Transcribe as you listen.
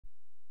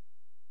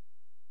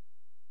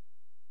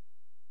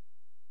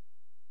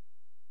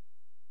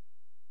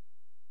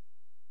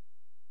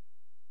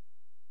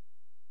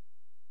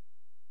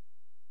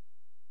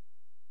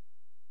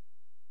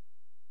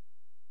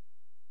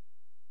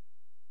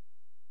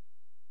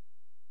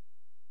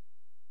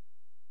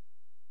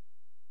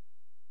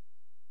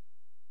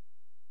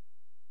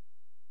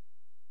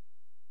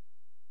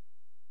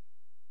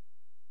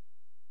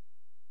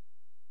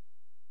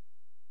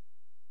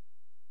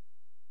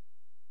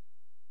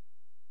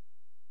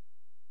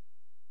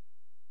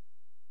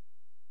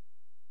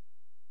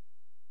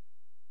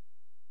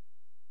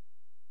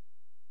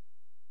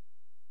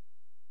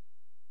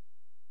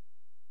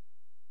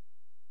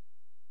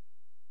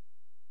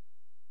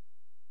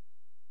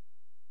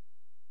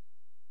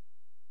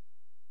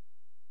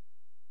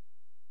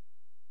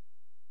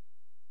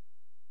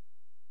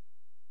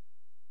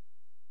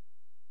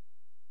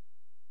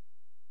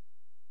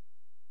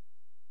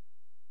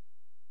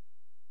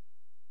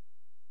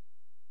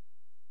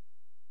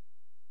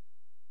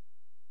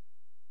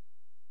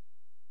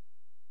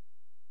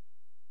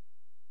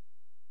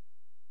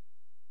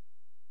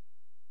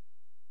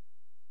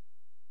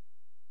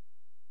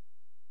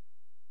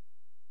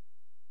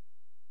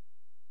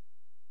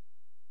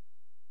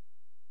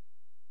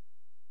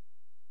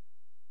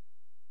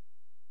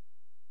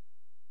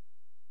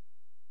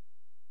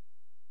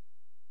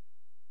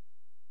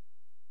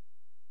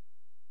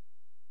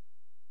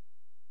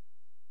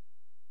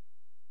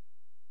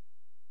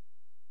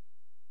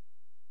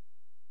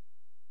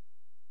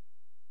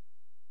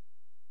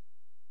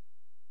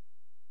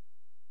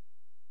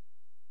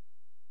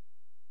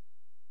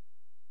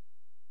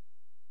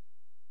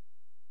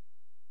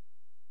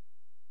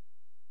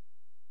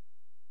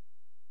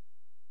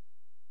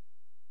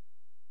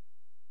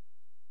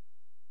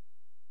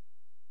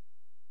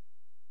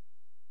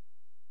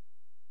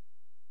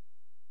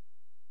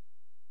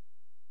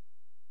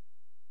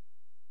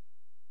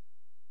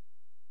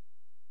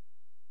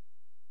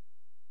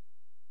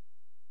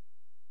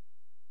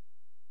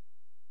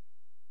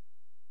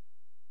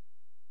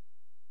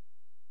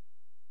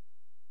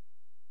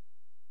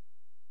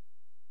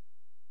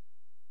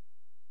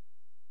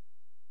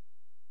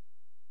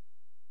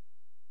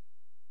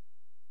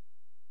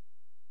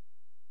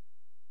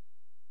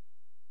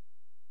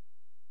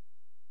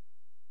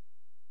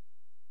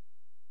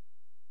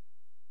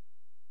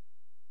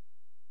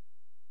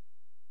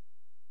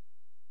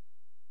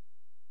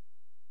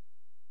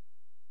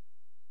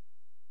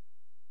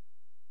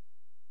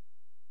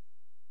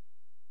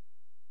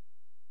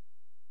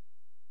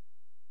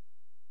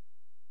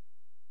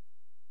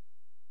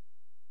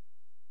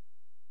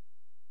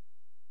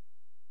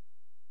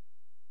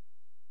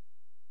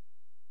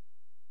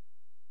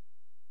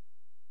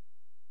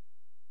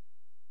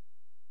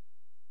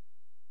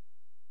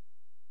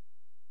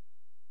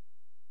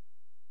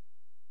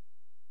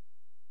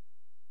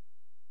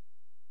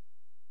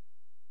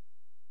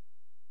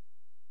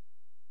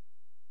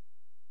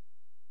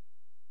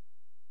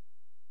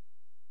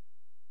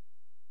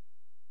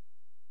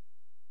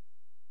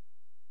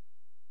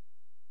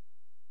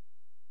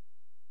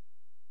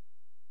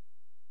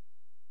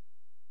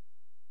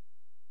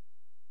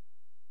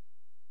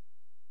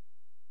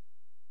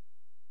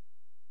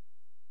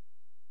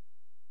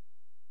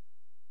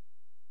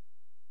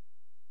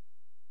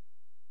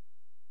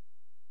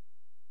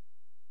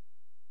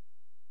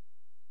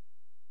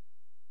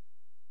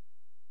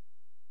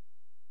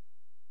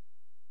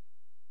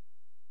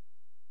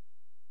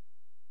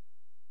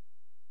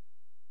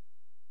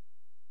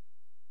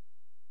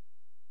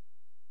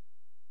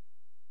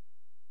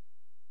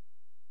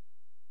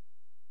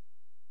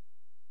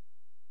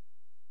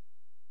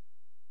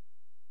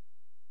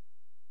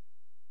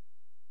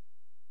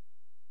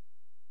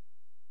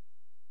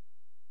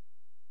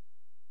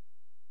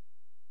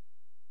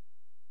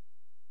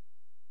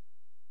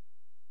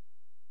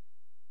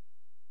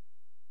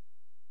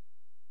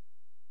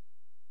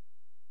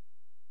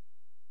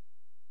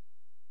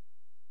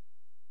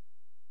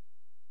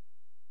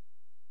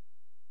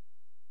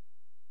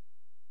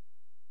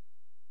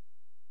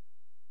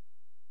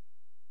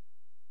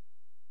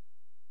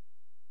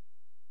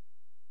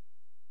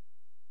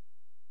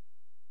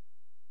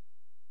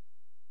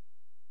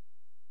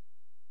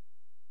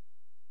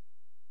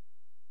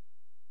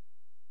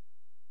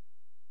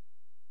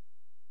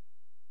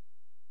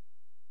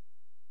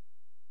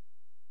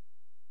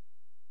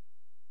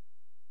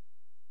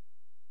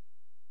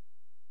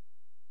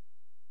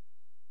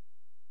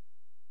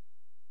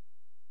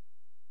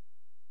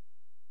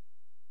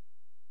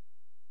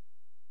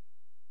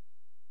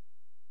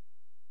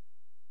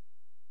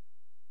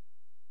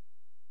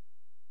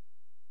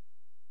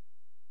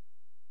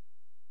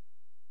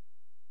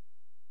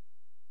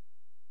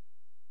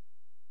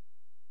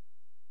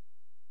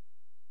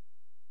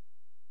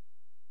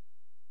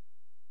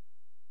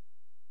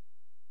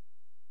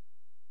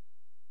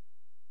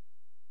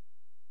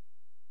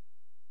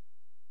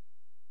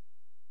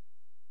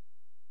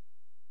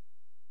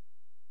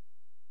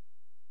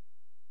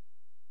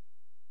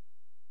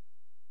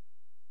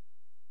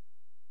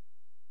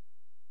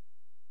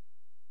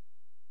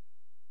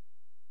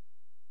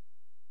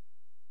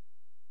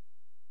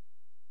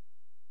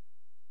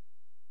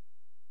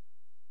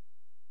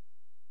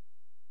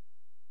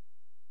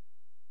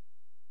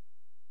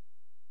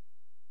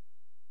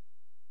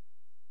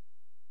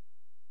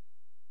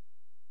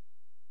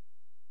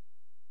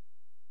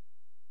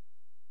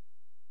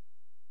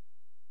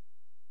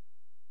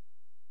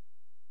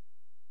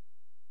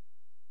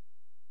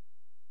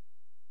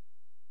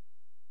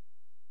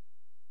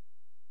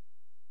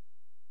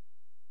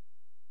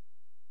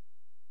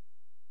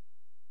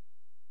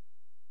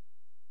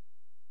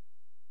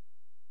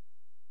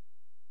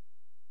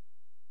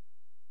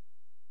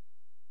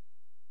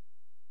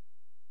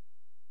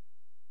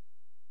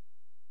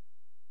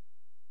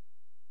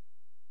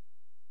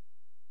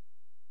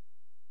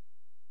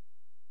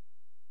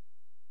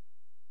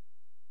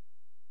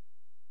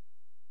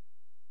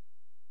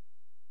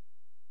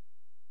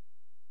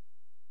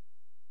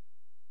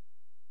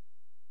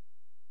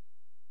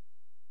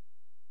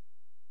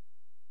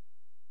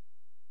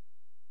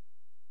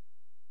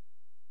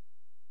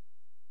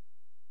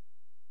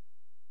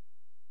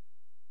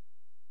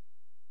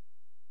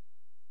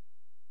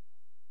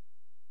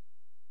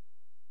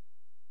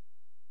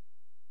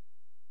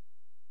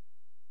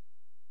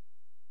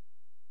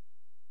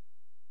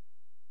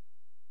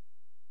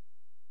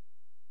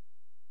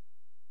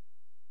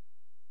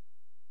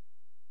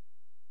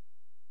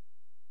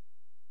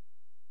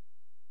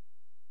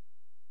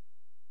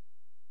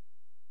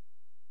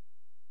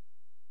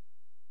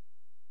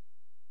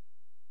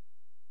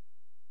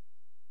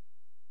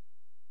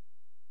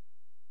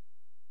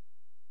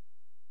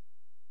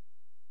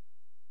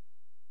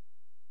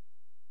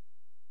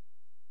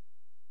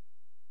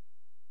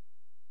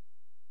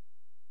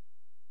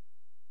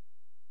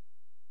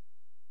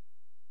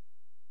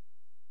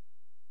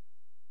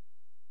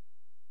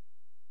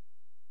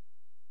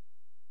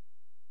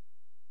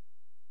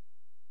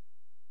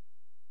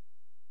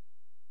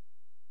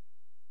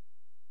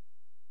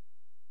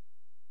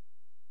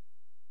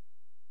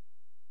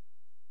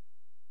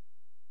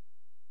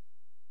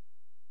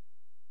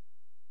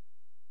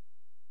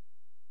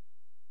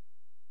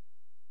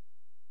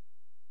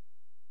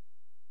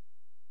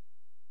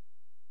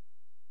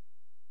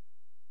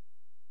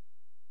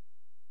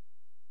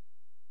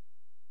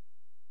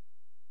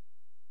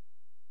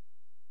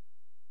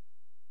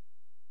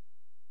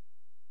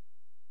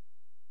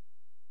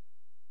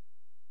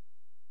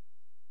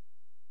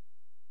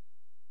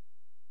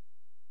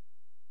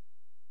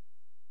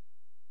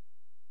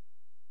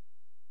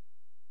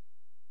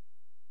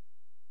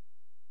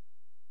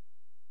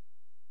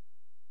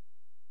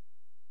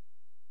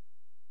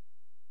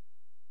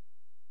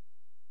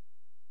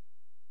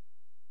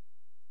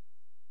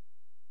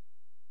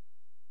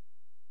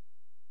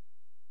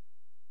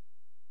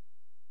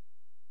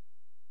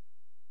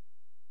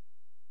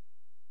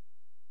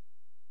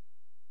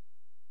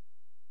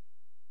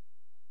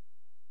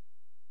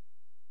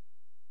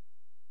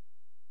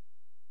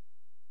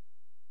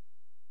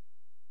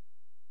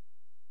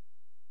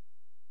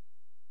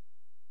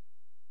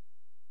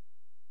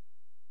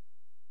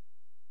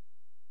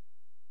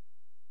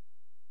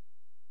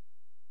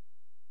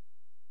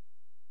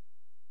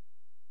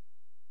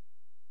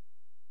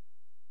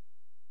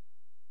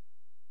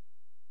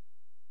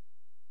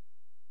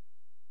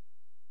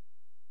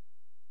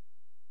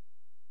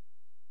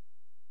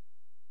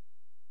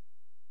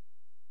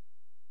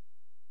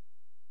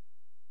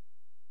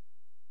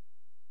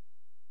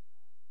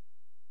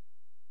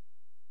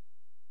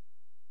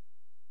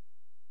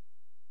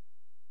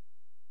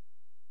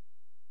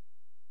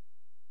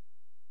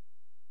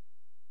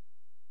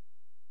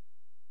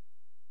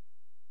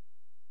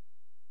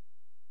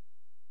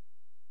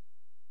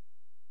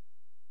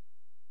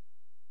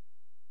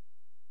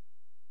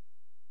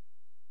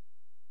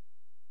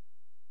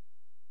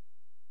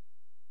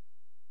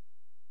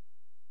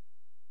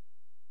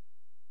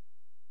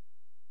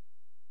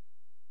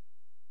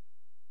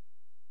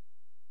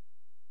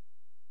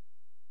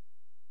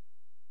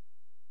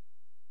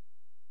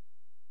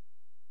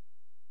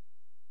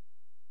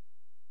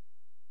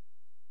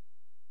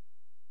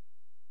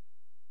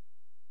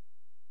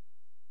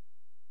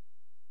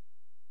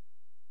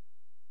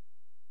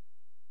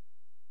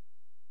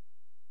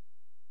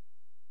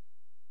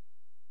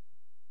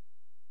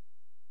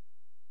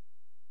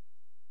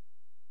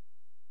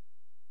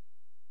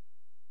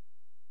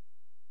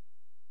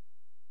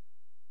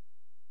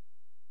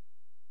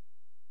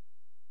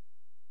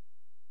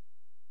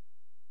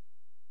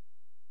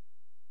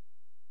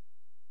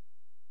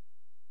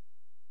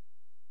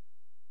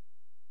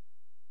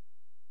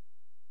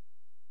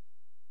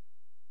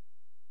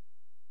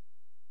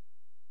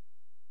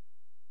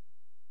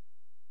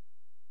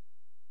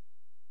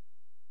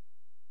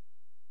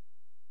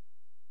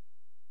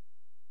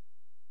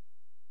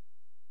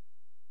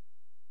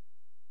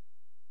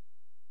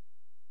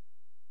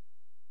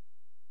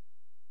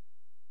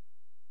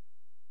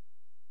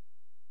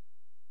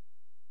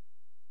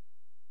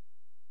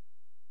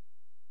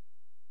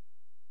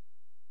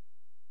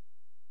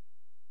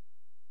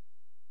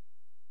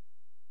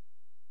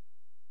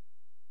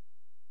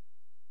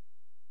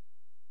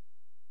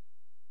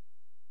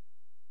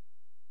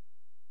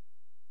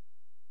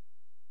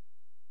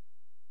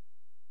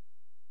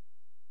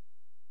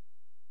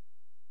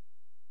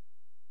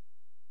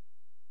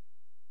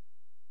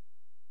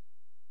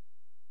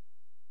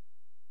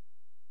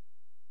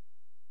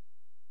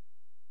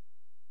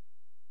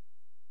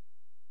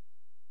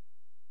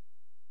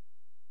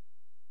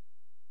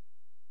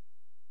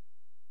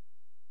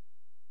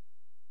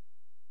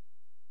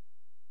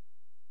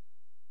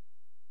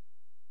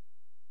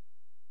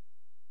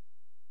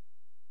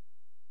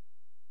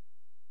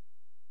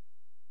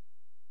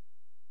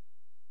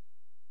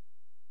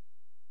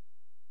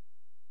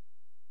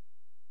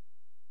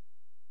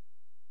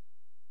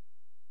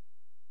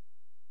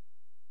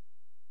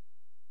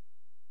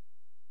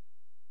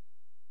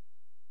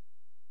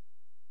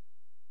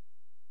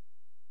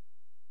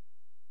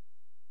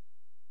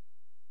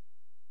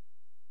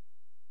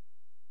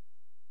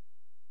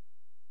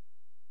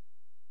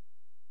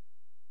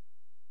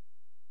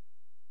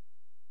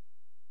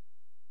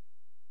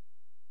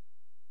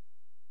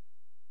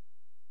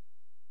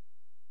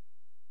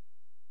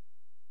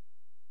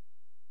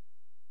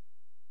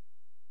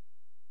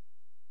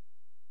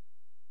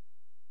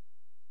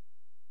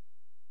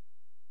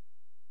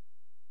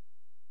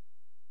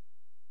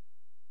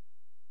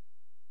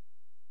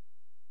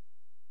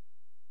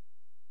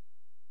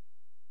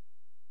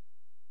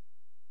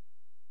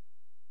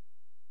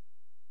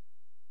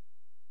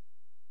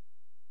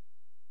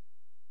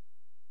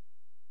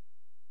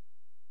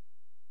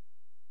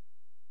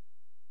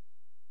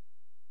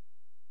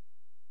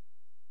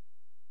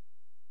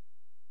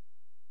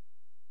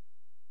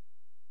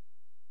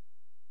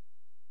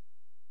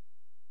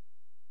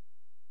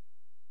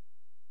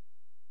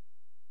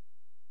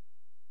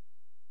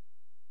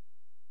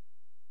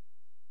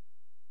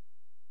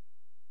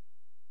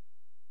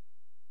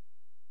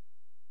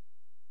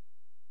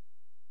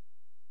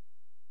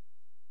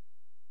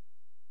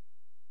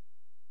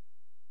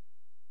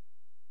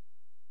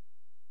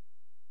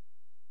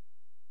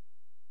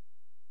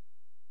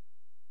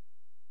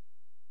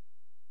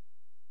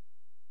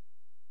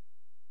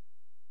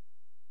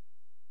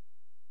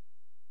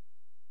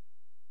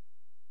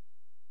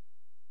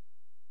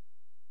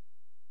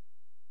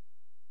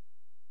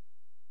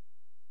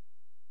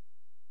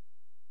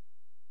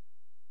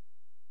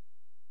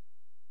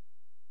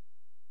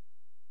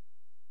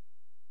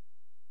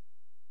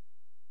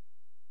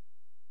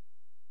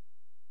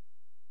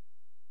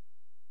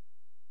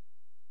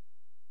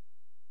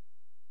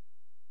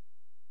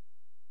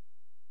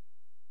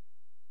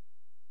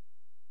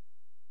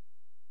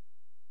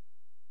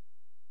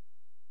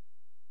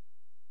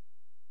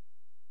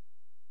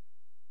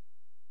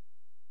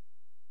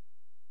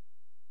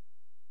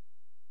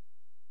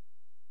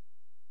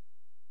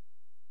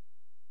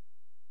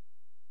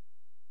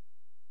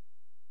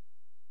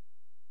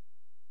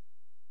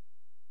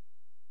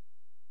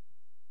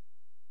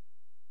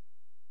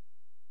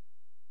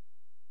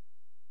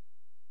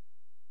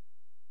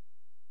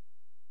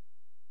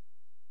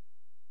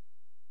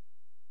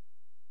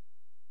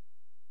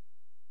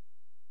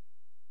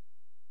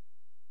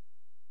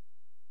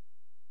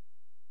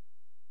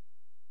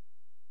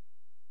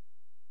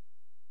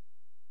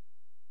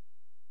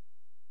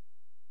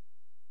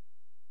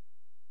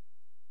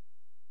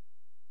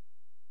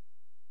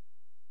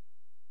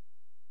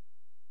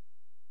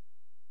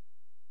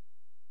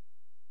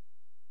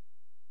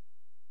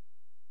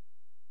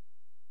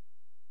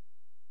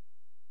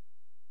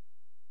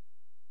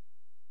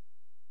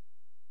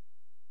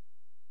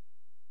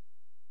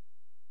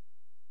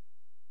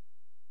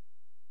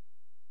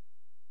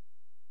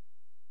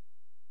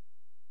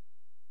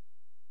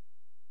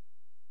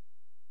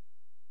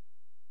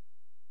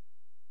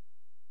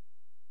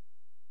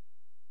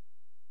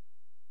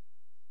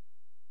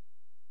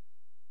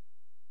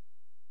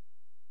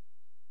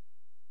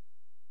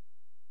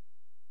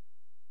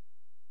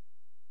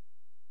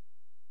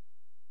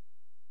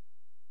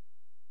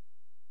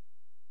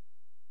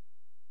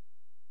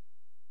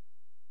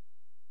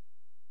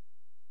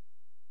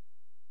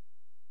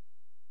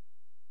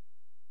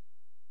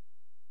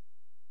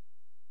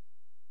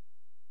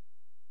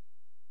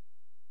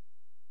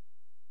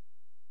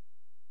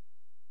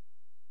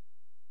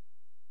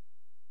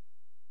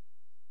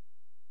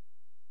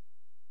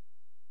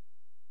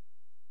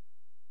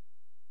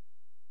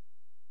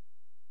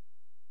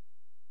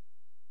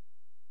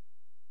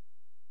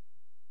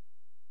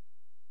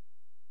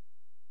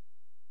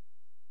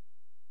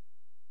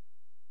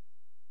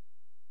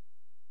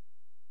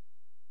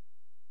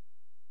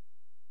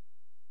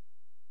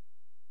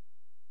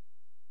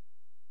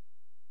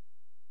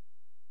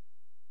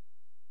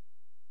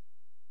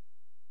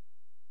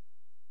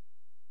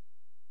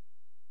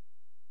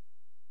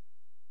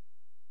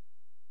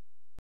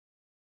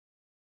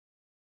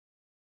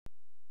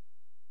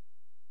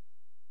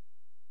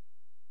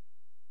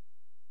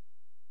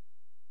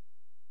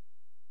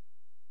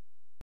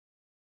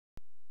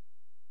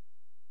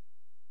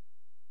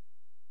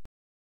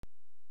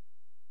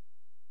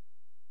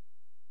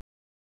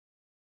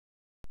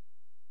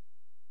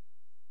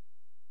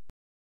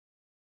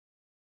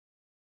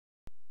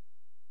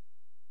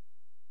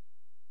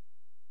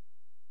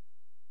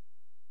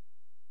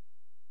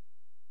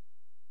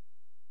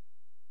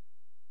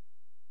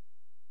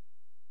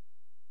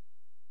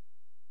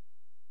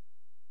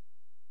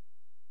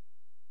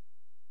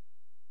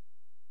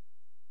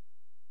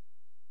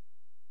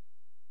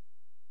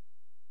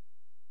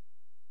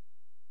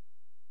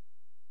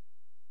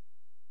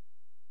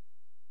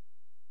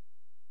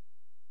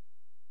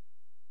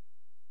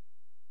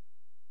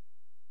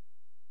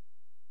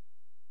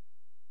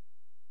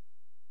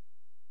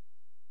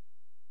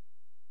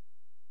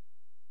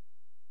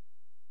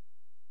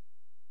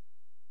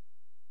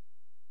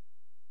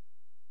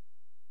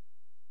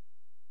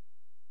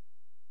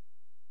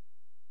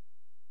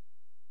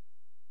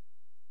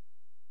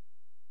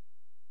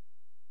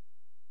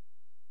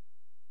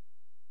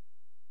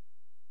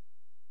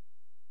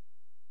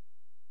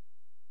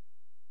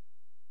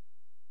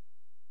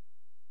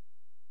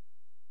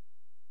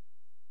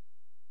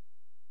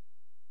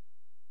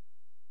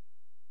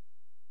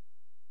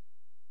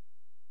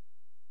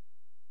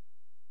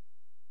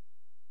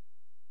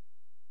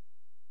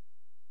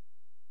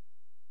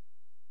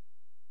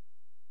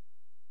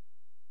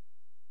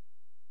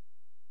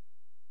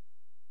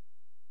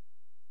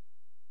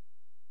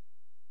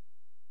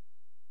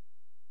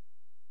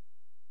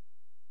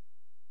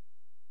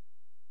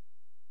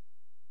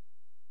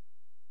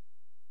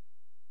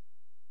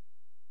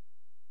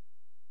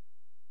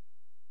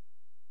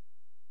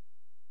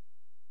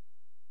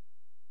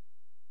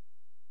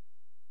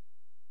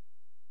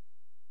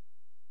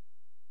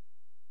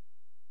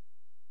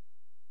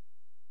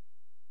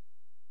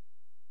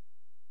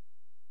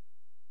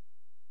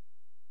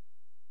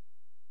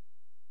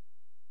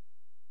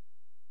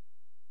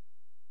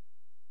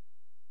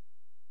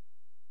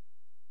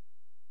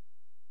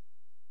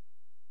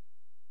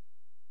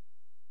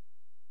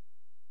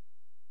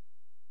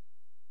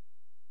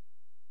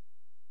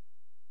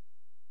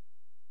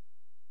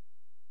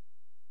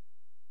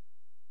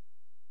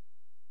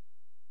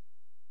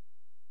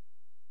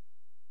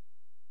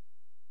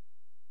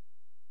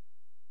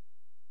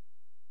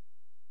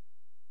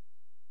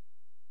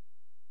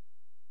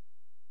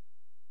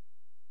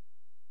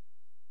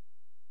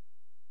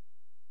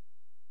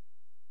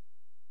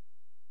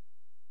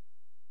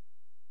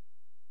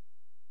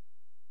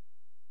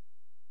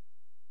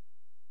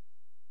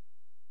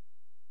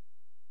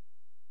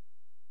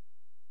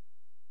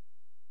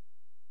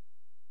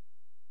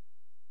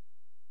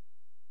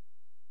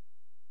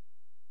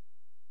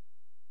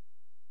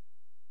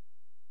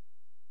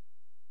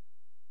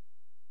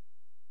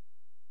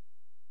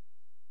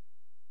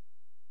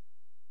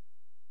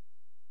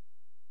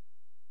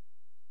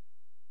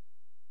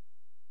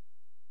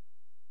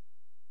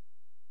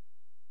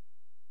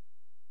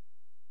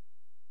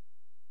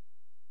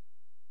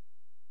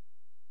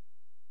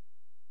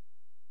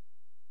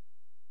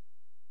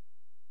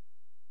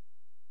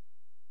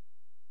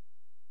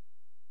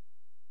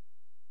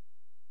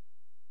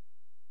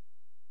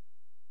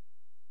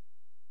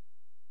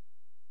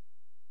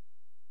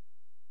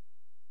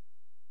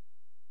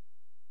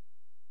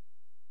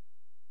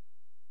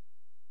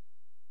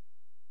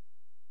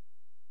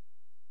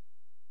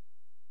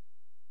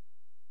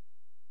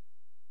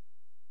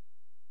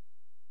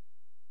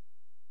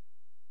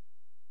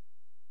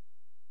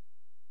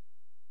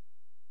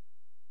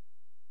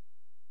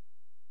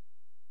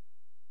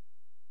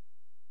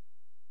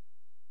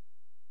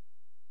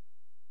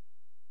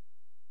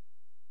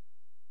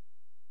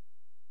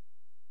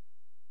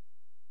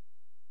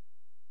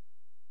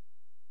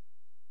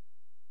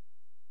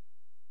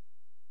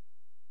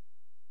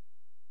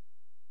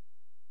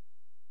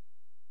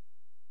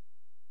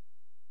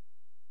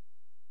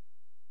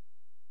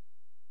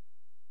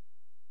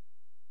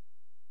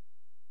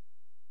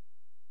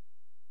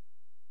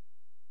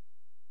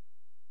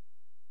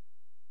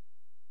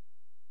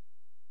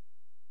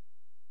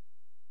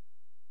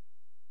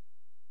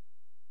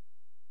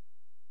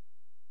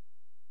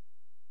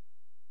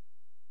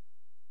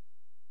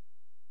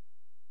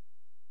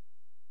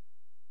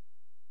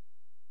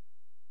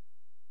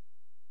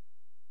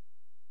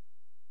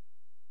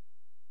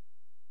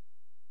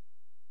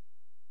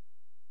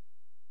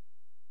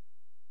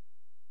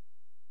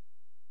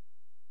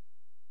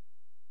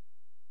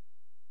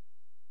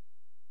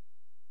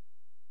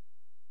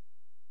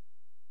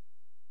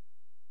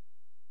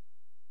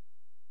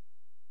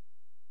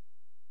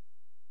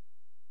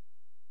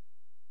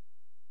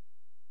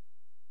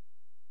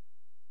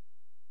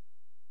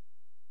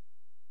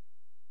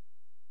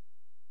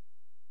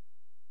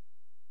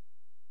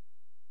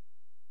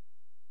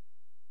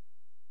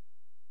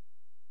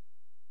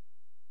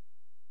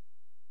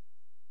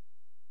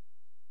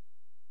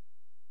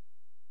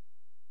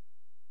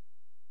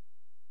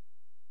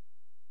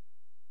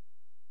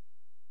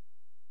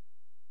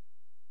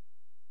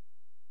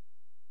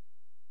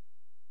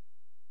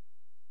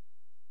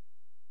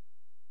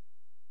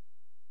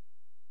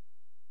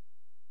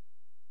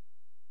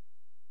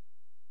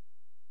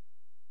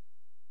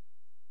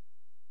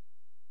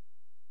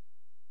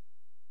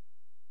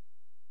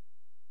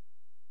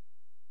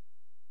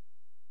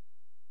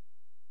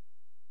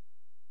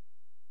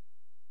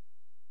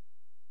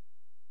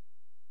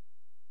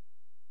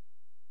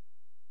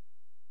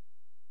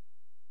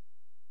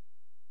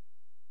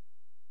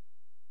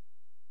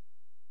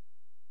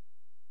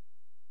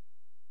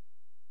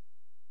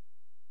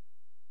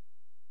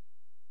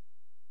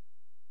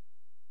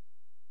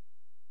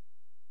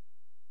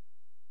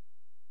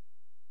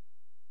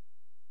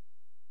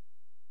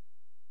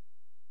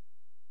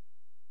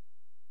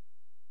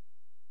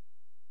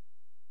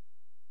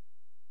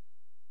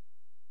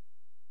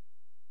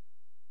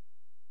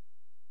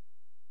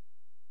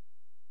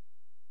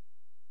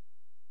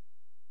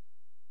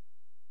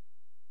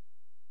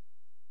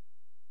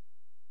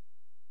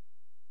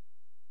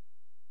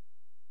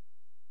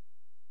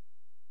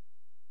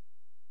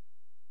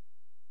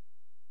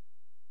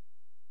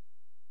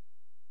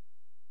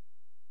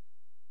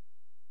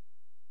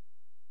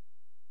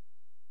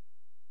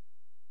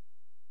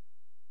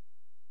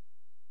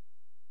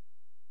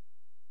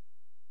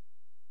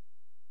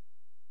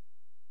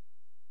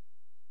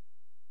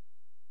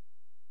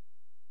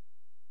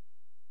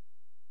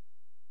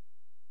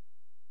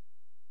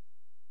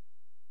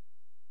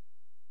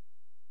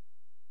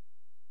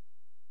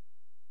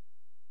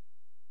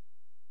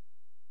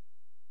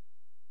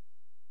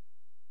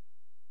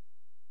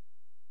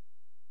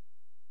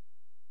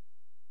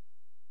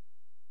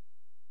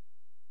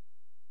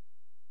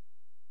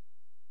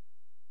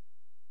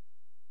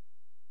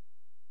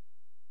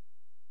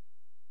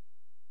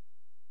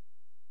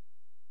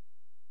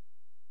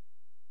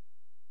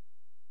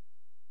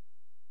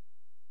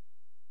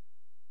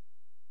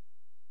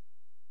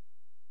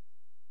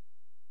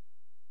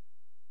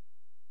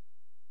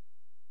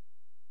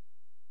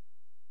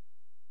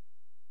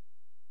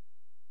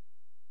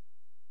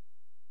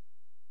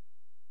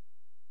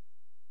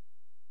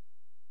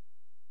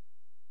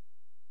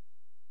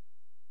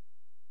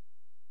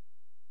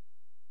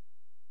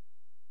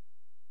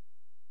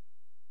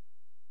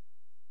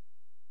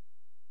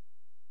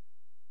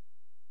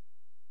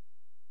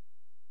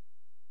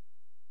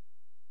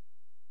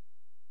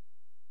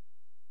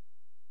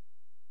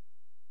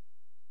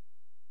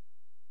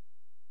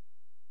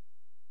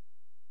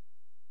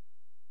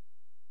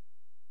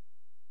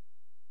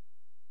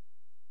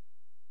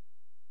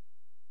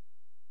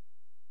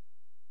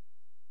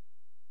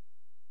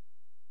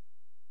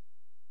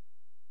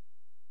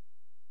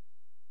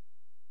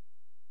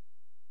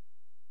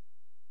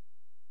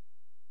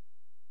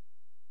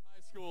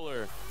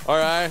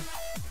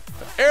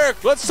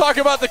let's talk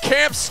about the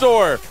camp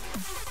store.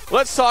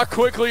 Let's talk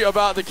quickly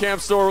about the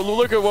camp store.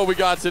 Look at what we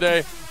got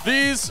today.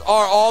 These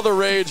are all the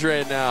rage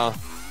right now.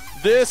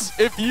 This,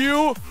 if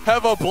you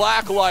have a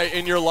black light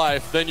in your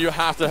life, then you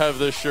have to have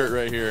this shirt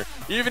right here.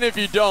 Even if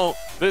you don't,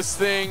 this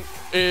thing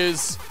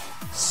is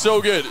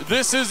so good.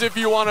 This is if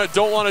you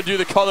don't want to do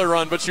the color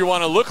run, but you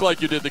want to look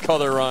like you did the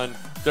color run.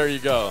 There you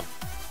go.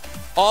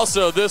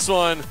 Also, this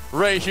one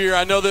right here,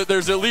 I know that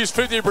there's at least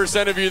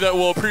 50% of you that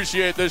will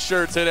appreciate this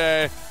shirt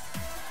today.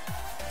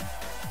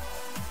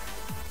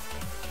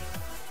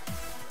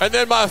 And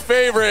then my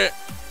favorite,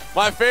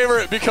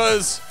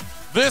 because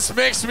this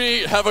makes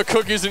me have a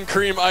cookies and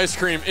cream ice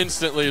cream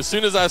instantly. As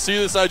soon as I see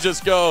this, I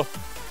just go,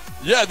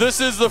 yeah,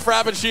 this is the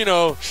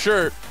Frappuccino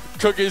shirt,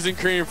 cookies and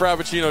cream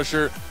Frappuccino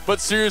shirt. But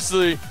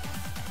seriously,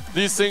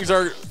 these things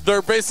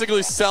they're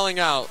basically selling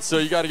out, so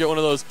you got to get one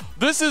of those.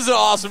 This is an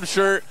awesome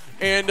shirt,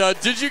 and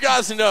did you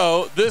guys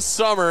know this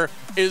summer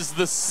is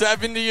the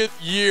 70th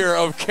year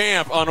of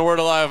camp on Word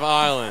Alive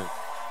Island?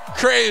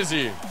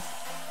 Crazy.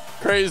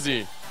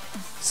 Crazy.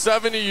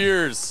 70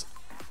 years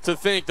to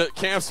think that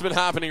camp's been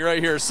happening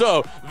right here.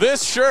 So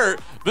this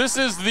shirt, this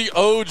is the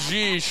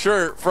OG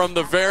shirt from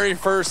the very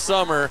first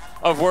summer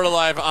of Word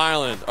Alive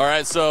Island. All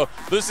right, so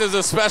this is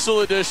a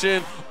special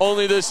edition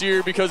only this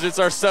year because it's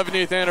our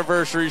 70th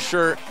anniversary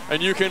shirt,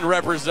 and you can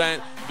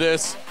represent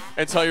this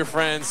and tell your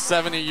friends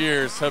 70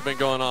 years have been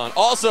going on.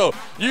 Also,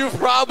 you've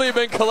probably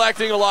been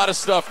collecting a lot of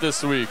stuff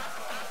this week.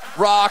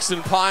 Rocks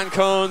and pine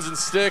cones and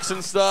sticks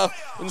and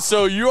stuff. And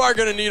so you are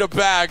going to need a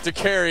bag to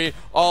carry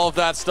all of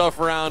that stuff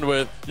around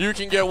with. You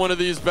can get one of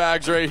these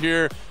bags right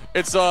here.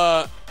 It's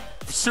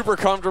super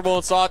comfortable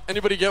and soft.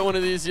 Anybody get one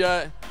of these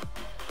yet?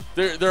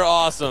 They're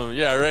awesome.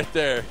 Yeah, right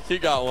there. He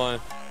got one.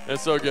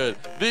 It's so good.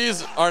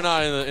 These are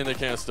not in the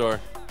camp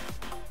store.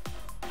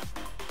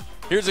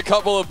 Here's a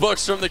couple of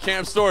books from the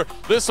camp store.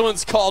 This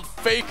one's called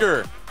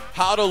Faker: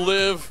 How to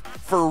Live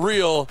for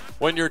Real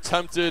When You're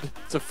Tempted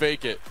to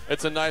Fake It.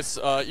 It's a nice,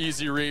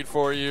 easy read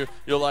for you.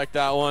 You'll like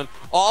that one.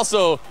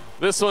 Also,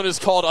 this one is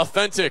called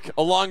Authentic,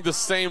 along the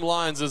same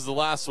lines as the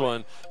last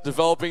one,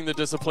 Developing the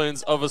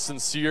Disciplines of a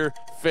Sincere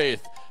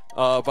Faith,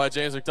 by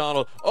James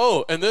McDonald.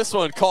 Oh, and this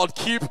one called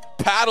Keep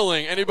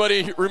Paddling.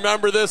 Anybody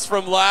remember this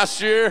from last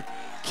year?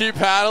 Keep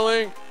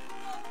Paddling.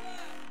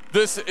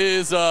 This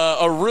is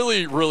a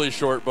really, really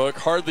short book,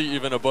 hardly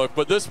even a book,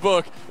 but this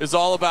book is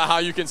all about how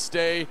you can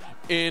stay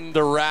in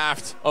the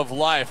raft of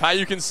life, how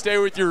you can stay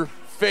with your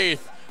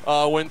faith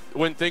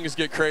when things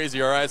get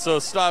crazy, all right? So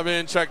stop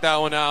in, check that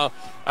one out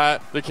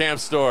at the camp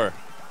store.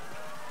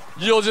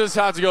 You'll just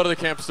have to go to the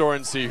camp store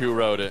and see who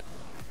wrote it.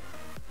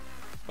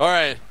 All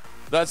right,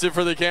 that's it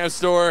for the camp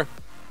store.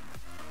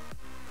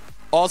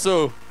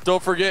 Also,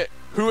 don't forget,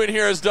 who in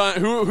here has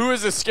who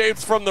has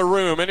escaped from the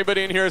room?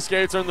 Anybody in here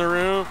escaped from the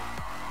room?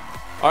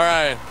 All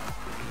right,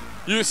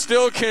 you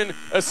still can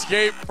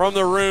escape from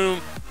the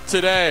room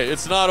today.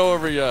 It's not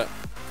over yet.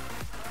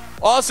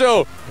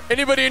 Also,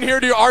 anybody in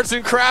here do arts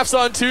and crafts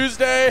on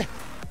Tuesday?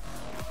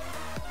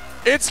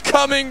 It's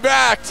coming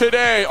back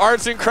today,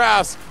 arts and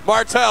crafts.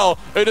 Martell,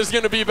 it is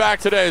going to be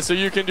back today, so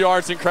you can do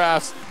arts and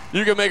crafts.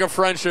 You can make a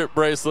friendship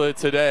bracelet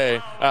today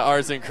at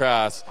Arts and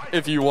Crafts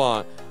if you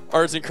want.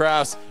 Arts and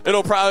crafts.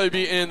 It'll probably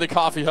be in the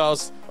coffee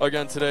house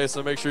again today,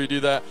 so make sure you do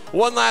that.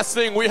 One last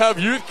thing, we have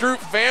youth group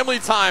family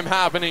time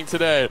happening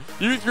today.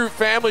 Youth group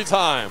family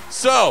time.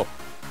 So,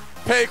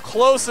 pay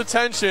close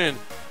attention.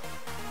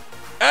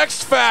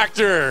 X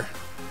Factor.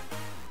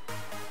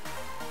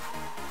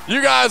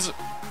 You guys,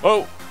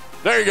 oh,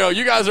 there you go.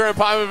 You guys are in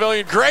Pine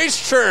Pavilion.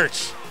 Grace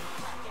Church,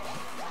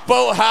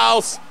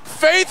 Boathouse,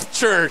 Faith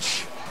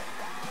Church,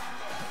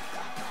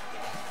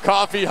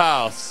 Coffee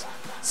House,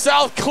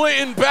 South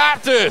Clinton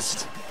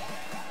Baptist.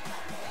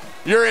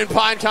 You're in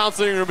Pine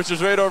Counseling Room, which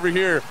is right over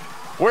here.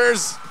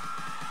 Where's,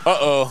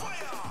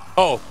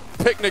 oh,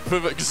 Picnic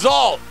Pavilion.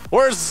 Exalt.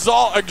 Where's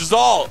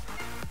Exalt?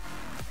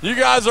 You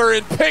guys are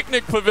in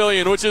Picnic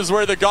Pavilion, which is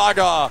where the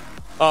Gaga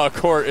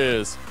court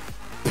is.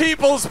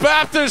 People's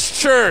Baptist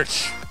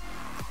Church.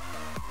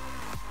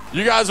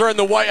 You guys are in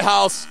the White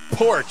House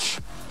porch.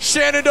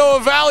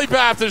 Shenandoah Valley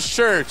Baptist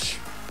Church.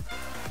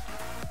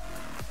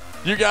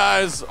 You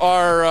guys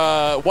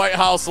are White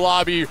House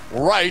lobby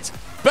right.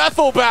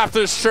 Bethel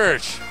Baptist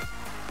Church.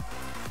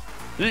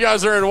 You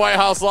guys are in White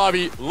House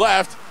lobby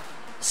left.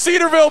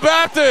 Cedarville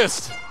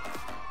Baptist.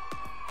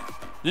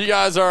 You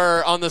guys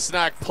are on the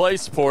Snack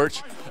Place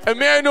porch.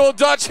 Emmanuel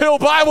Dutch Hill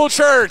Bible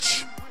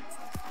Church.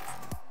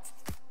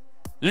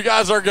 You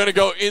guys are going to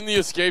go in the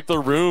escape the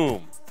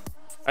room,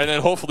 and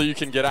then hopefully you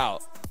can get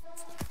out.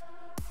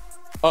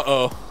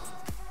 Uh-oh.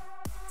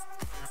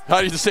 How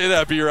do you say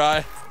that,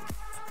 B-Rye?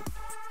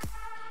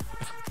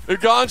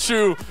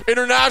 Uganshu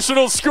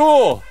International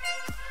School.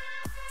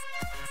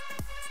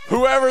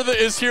 Whoever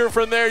is here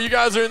from there, you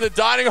guys are in the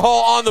dining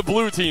hall on the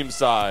blue team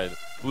side.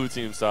 Blue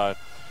team side.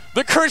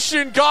 The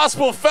Christian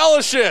Gospel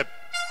Fellowship.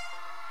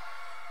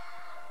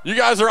 You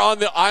guys are on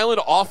the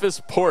Island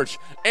office porch.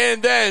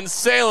 And then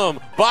Salem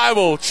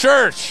Bible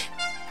Church.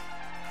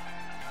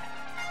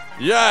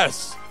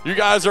 Yes, you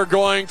guys are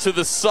going to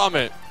the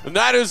summit. And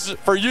that is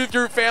for youth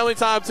group family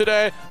time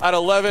today at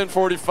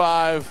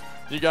 11:45.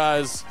 You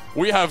guys,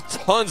 we have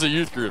tons of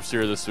youth groups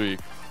here this week,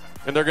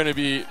 and they're going to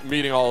be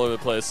meeting all over the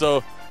place.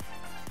 So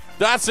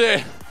that's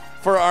it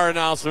for our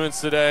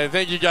announcements today.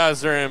 Thank you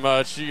guys very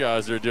much. You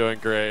guys are doing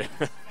great.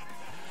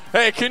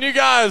 Hey, can you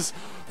guys,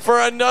 for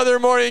another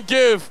morning,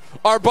 give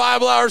our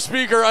Bible Hour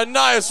speaker a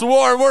nice,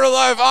 warm Word of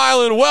Life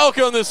Island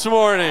welcome this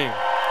morning.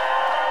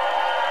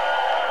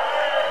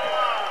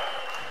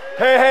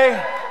 Hey,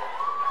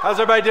 how's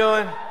everybody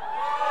doing?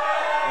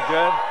 You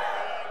good?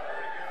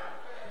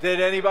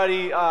 Did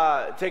anybody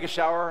take a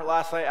shower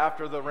last night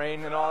after the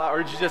rain and all that?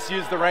 Or did you just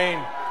use the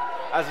rain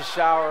as a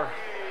shower?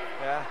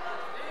 Yeah.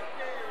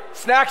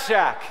 Snack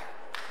Shack.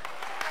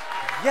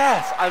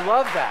 Yes, I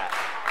love that.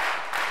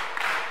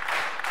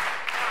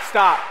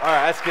 Stop. All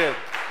right, that's good.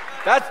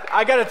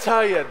 I got to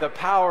tell you, the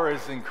power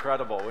is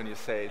incredible when you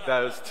say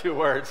those two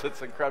words.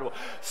 It's incredible.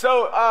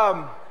 So,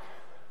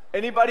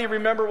 anybody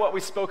remember what we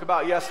spoke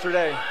about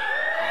yesterday?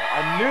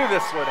 I knew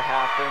this would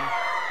happen.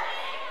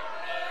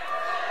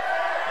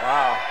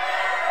 Wow.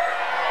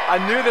 I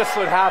knew this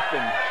would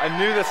happen. I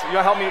knew this. You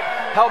help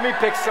me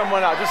pick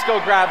someone out. Just go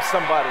grab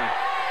somebody.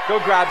 Go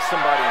grab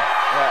somebody.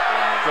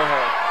 Yeah, go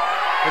ahead.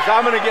 Because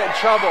I'm going to get in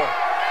trouble.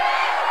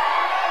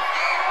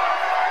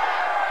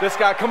 This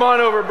guy, come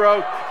on over,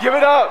 bro. Give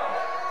it up.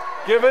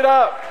 Give it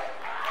up.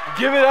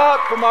 Give it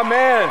up for my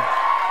man.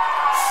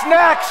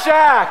 Snack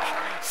Shack.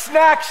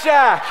 Snack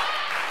Shack.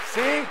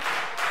 See?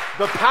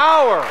 The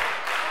power.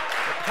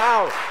 The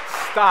power.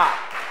 Stop.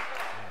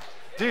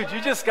 Dude,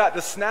 you just got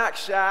the Snack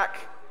Shack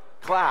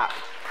clap.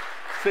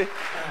 See?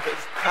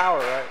 It's power,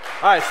 right?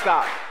 All right,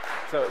 stop.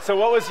 So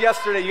what was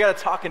yesterday? You got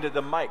to talk into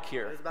the mic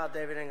here. It was about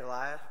David and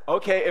Goliath.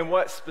 Okay, and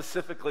what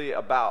specifically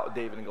about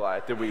David and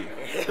Goliath did we?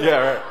 Yeah,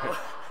 right.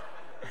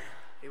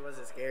 He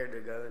wasn't scared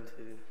to go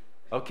into.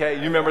 Okay,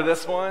 you remember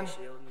this one?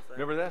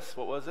 Remember this?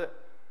 What was it?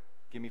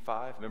 Give me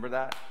 5. Remember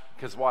that?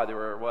 Because why? They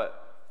were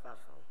what? 5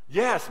 songs.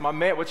 Yes, my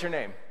man. What's your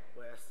name?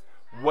 Wes.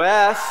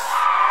 Wes.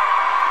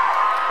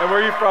 And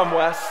where are you from,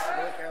 Wes?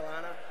 North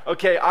Carolina.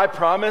 Okay, I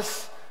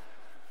promise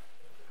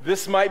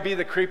this might be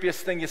the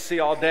creepiest thing you see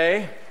all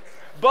day.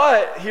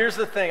 But here's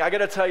the thing. I got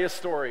to tell you a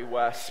story,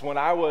 Wes. When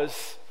I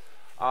was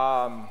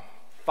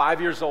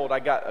 5 years old, I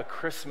got a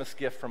Christmas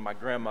gift from my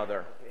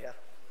grandmother. Yeah.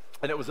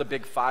 And it was a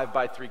big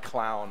 5x3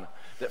 clown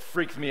that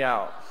freaked me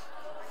out.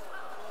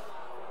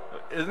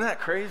 Isn't that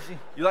crazy?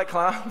 You like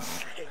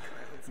clowns?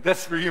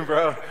 That's for you,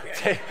 bro.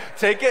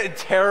 Take it and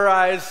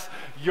terrorize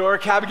your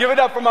cabin. Give it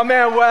up for my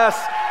man, Wes.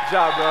 Good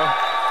job, bro.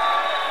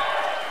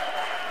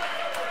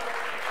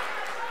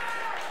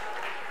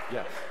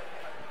 Yes.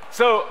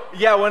 So,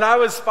 yeah, when I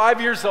was 5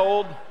 years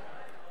old,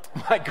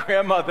 my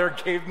grandmother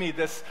gave me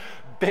this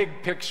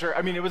big picture.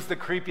 I mean, it was the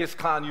creepiest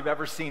clown you've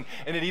ever seen,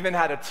 and it even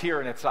had a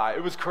tear in its eye.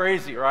 It was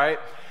crazy, right?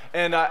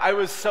 And I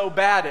was so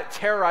bad, it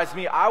terrorized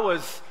me. I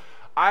was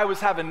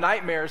having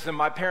nightmares, and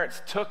my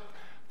parents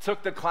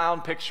took the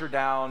clown picture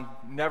down,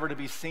 never to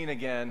be seen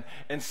again.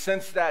 And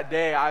since that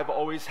day, I've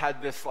always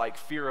had this like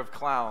fear of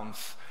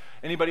clowns.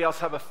 Anybody else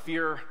have a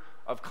fear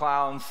of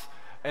clowns?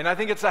 And I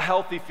think it's a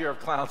healthy fear of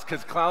clowns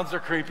because clowns are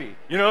creepy.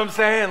 You know what I'm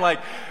saying? Like,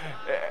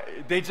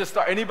 they just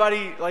are.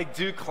 Anybody like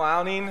do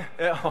clowning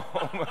at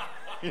home?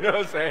 You know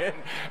what I'm saying?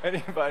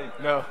 Anybody?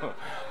 No.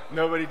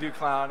 Nobody do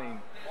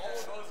clowning.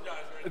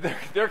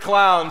 They're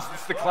clowns.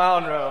 It's the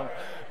clown room.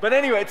 But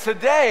anyway,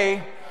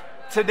 today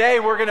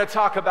we're going to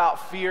talk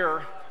about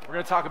fear. We're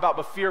going to talk about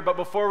the fear. But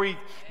before we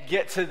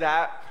get to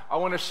that, I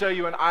want to show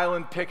you an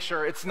island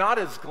picture. It's not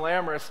as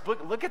glamorous.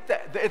 Look at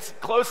that. It's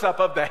close up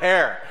of the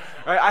hair.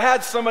 Right? I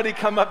had somebody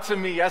come up to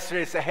me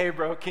yesterday and say, "Hey,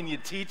 bro, can you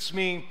teach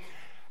me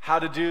how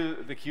to do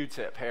the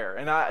Q-tip hair?"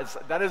 And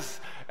that is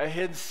a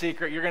hidden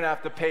secret. You're going to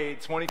have to pay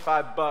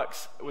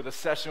 $25 with a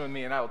session with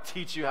me, and I will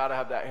teach you how to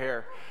have that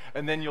hair.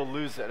 And then you'll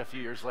lose it a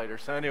few years later.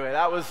 So anyway,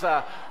 that was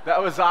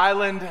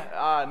Island,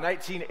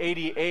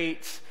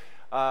 1988.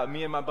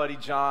 Me and my buddy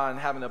John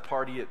having a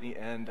party at the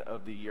end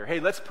of the year. Hey,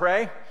 let's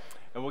pray.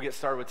 And we'll get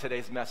started with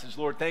today's message.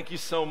 Lord, thank you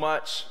so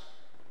much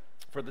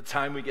for the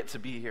time we get to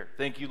be here.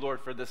 Thank you,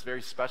 Lord, for this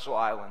very special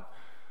island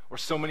where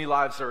so many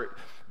lives are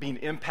being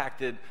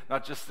impacted,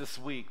 not just this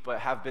week, but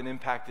have been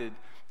impacted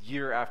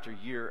year after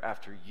year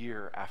after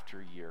year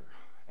after year.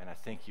 And I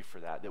thank you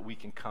for that we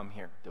can come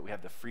here, that we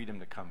have the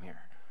freedom to come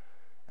here.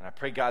 And I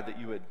pray, God, that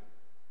you would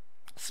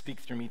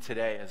speak through me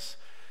today as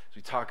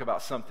we talk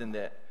about something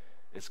that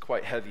is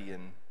quite heavy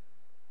and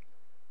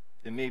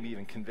maybe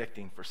even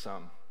convicting for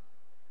some.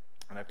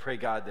 And I pray,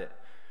 God, that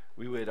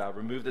we would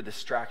remove the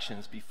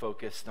distractions, be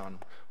focused on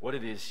what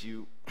it is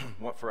you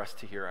want for us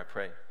to hear, I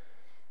pray.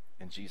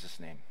 In Jesus'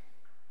 name,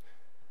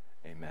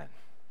 amen.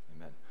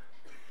 Amen.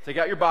 Take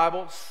out your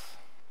Bibles.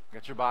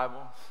 Got your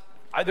Bibles?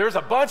 There's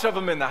a bunch of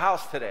them in the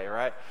house today,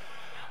 right?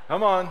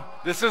 Come on.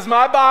 This is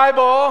my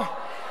Bible.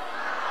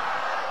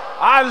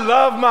 I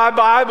love my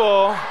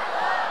Bible.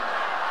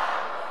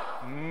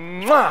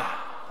 Mwah. All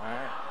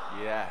right.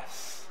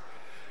 Yes.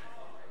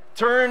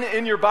 Turn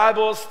in your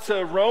Bibles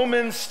to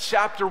Romans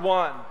chapter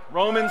 1.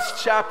 Romans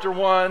chapter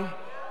 1.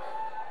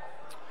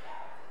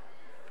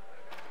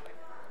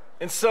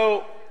 And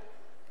so,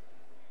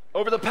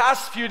 over the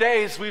past few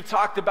days, we've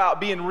talked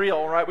about being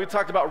real, right? We've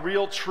talked about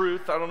real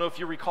truth. I don't know if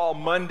you recall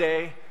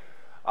Monday.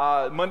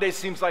 Monday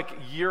seems like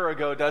a year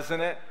ago, doesn't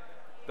it?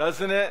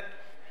 Doesn't it?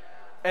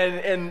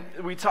 And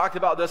we talked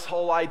about this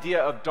whole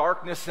idea of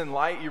darkness and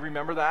light. You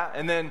remember that?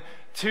 And then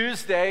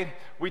Tuesday,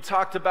 we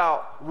talked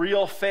about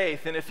real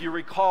faith. And if you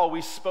recall,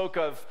 we spoke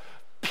of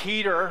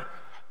Peter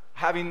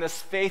having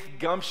this faith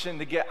gumption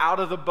to get out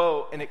of the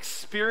boat and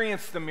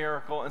experience the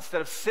miracle instead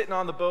of sitting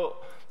on the boat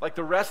like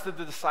the rest of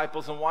the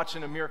disciples and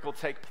watching a miracle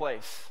take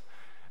place.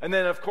 And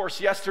then, of course,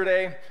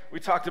 yesterday, we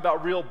talked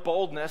about real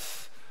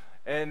boldness.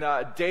 And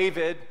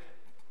David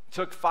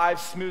took 5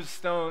 smooth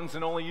stones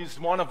and only used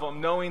one of them,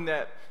 knowing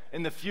that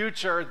in the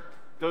future,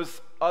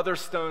 those other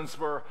stones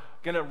were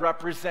going to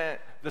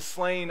represent the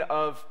slaying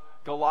of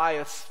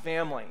Goliath's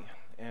family.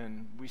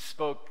 And we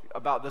spoke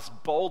about this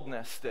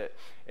boldness that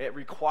it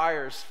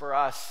requires for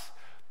us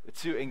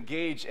to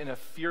engage in a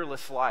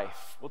fearless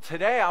life. Well,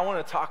 today I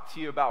want to talk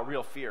to you about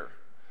real fear.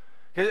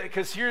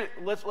 Because here,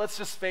 let's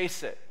just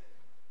face it.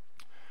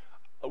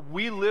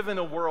 We live in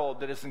a world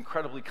that is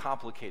incredibly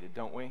complicated,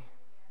 don't we?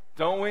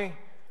 Don't we?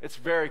 It's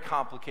very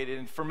complicated.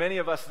 And for many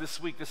of us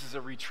this week, this is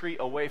a retreat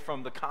away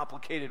from the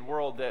complicated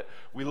world that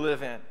we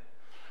live in.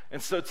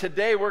 And so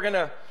today we're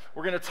gonna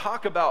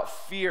talk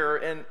about fear,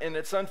 and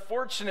it's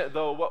unfortunate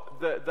though,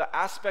 what the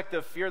aspect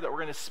of fear that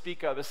we're gonna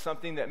speak of is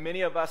something that many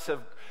of us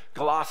have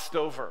glossed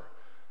over.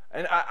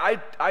 And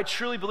I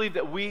truly believe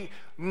that we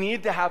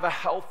need to have a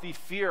healthy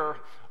fear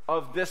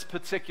of this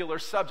particular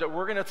subject.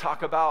 We're gonna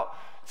talk about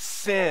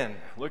sin.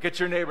 Look at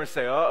your neighbor and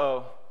say,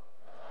 uh-oh.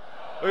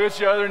 Look at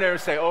your other neighbor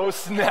and say, oh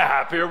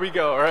snap, here we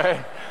go,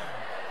 right?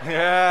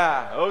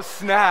 Yeah, oh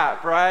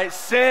snap, right?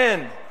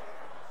 Sin.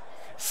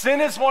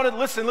 Sin is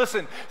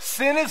listen,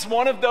 sin is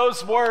one of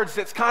those words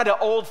that's kind of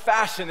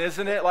old-fashioned,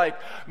 isn't it? Like,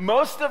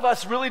 most of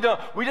us really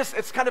don't,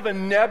 it's kind of a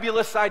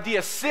nebulous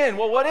idea. Sin,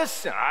 well, what is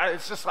sin?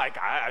 It's just like,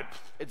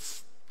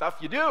 it's stuff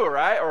you do,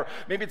 right? Or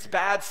maybe it's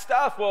bad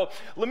stuff. Well,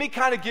 let me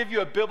kind of give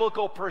you a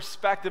biblical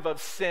perspective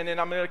of sin, and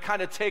I'm going to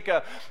kind of take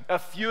a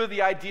few of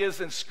the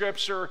ideas in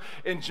Scripture.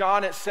 In 1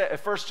 John,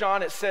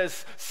 it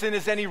says, sin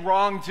is any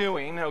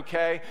wrongdoing,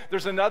 okay?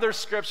 There's another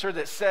Scripture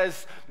that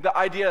says the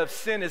idea of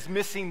sin is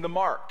missing the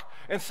mark.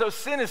 And so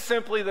sin is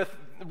simply the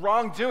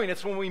wrongdoing.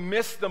 It's when we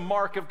miss the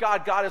mark of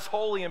God. God is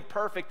holy and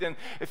perfect. And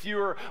if you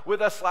were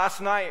with us last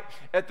night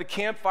at the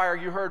campfire,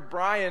 you heard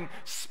Brian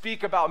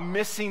speak about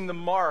missing the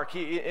mark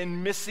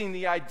and missing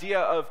the idea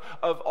of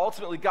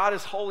ultimately God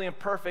is holy and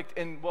perfect.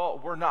 And,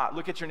 well, we're not.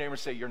 Look at your neighbor and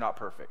say, you're not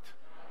perfect.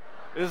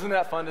 Isn't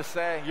that fun to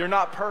say? You're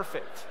not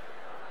perfect.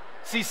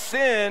 See,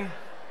 sin...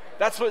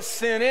 That's what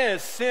sin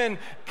is. Sin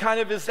kind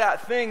of is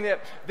that thing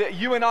that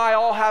you and I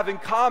all have in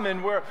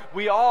common where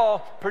we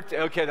all,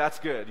 okay, that's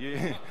good.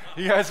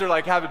 You guys are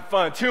like having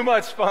fun, too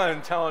much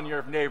fun telling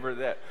your neighbor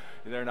that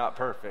they're not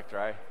perfect,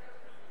 right?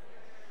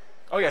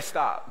 Oh yeah,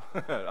 stop.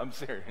 I'm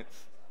serious.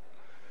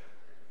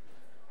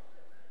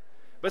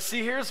 But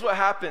see, here's what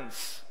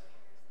happens.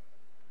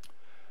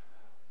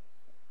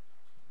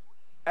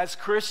 As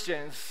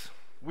Christians,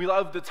 we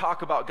love to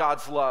talk about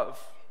God's love.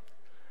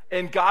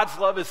 And God's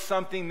love is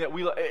something that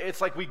it's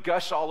like we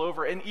gush all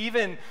over. And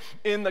even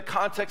in the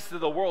context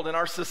of the world, in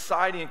our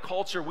society and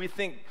culture, we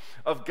think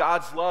of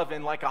God's love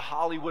in like a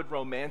Hollywood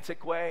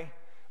romantic way.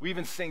 We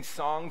even sing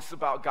songs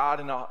about God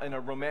in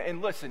a romantic,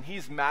 and listen,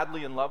 he's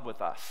madly in love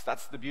with us.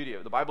 That's the beauty of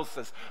it. The Bible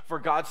says, for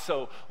God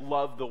so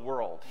loved the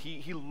world.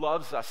 He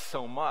loves us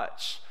so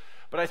much.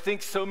 But I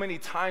think so many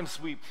times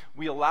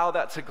we allow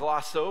that to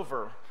gloss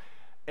over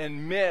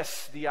and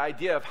miss the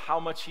idea of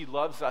how much he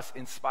loves us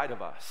in spite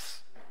of us.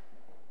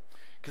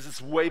 Because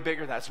it's way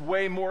bigger than that. It's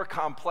way more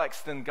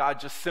complex than God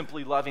just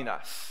simply loving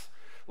us.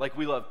 Like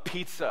we love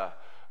pizza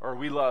or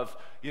we love,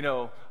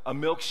 a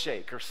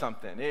milkshake or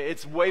something.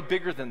 It's way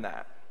bigger than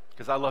that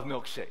because I love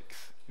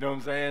milkshakes. You know what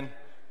I'm saying?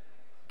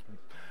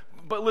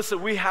 But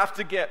listen, we have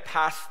to get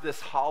past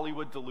this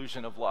Hollywood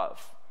delusion of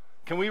love.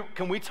 Can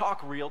we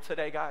talk real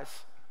today, guys?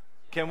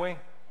 Can we?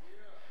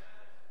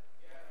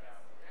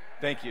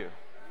 Thank you.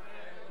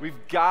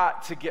 We've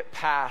got to get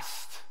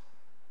past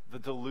the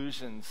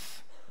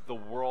delusions the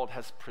world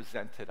has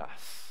presented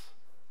us.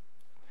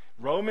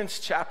 Romans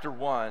chapter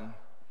 1,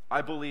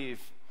 I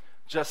believe,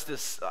 this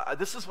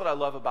is what I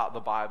love about the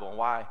Bible, and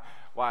why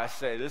I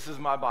say this is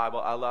my Bible,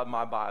 I love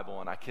my Bible,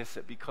 and I kiss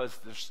it, because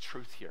there's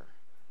truth here.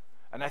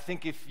 And I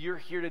think if you're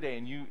here today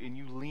and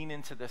you lean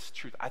into this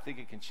truth, I think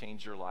it can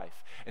change your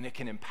life, and it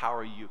can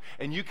empower you.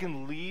 And you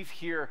can leave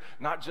here,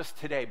 not just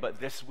today, but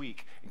this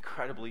week,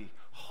 incredibly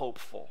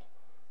hopeful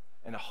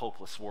in a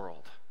hopeless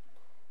world.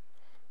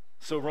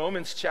 So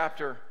Romans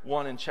chapter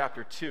 1 and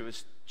chapter 2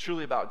 is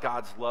truly about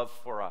God's love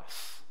for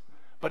us,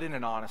 but in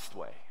an honest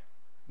way,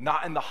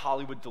 not in the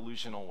Hollywood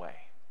delusional way.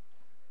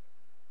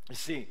 You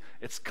see,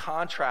 it's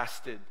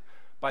contrasted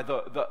by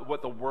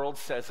what the world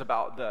says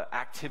about the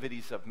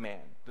activities of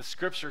man. The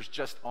Scripture's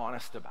just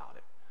honest about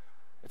it.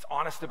 It's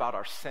honest about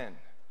our sin.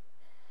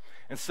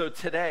 And so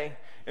today,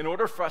 in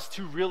order for us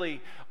to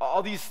really,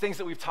 all these things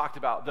that we've talked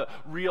about, the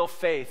real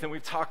faith, and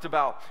we've talked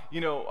about,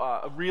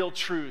 real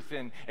truth,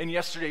 and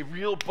yesterday,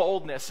 real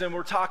boldness, and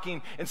we're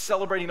talking and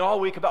celebrating all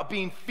week about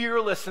being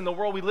fearless in the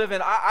world we live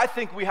in, I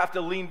think we have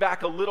to lean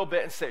back a little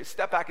bit and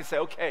step back and say,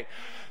 okay,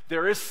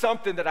 there is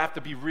something that I have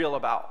to be real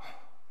about.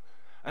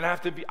 And I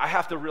have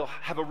to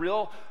have a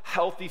real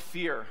healthy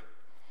fear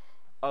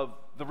of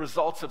the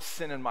results of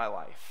sin in my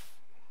life.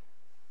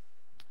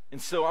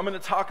 And so I'm going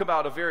to talk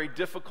about a very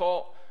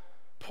difficult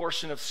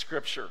portion of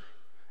Scripture.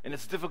 And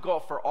it's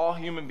difficult for all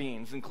human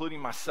beings, including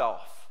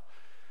myself.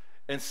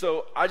 And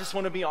so I just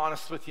want to be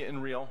honest with you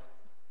and real.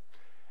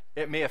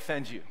 It may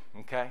offend you,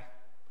 okay?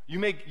 You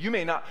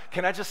may not.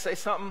 Can I just say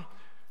something?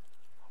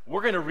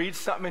 We're going to read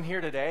something in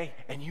here today,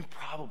 and you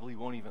probably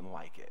won't even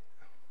like it.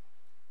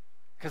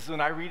 Because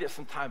when I read it,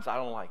 sometimes I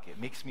don't like it. It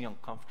makes me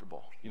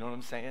uncomfortable. You know what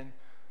I'm saying?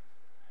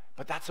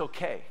 But that's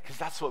okay, because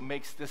that's what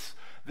makes this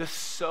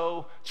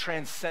so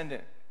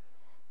transcendent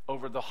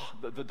over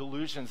the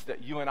delusions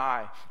that you and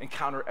I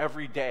encounter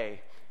every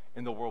day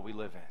in the world we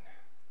live in.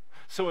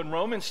 So in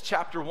Romans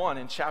chapter 1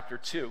 and chapter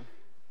 2,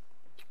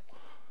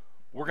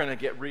 we're going to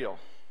get real.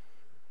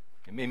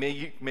 It may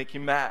make you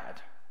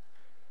mad.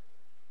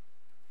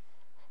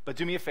 But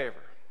do me a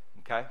favor,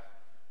 okay?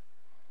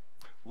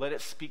 Let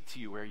it speak to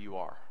you where you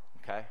are,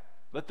 okay?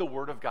 Let the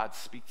Word of God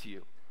speak to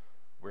you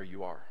where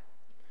you are.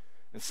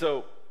 And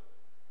so,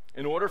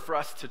 in order for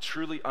us to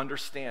truly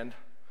understand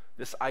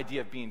this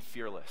idea of being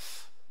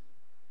fearless,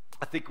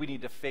 I think we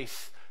need to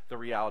face the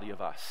reality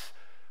of us.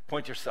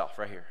 Point yourself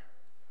right here.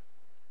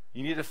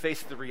 You need to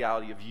face the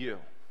reality of you,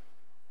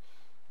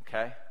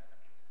 okay?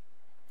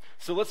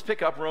 So let's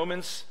pick up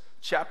Romans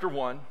chapter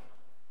 1.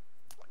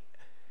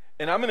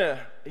 And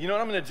you know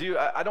what I'm going to do?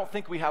 I don't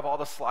think we have all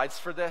the slides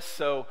for this,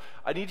 so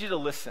I need you to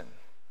listen,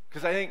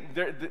 because I think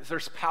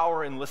there's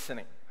power in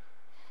listening.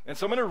 And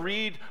so I'm going to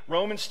read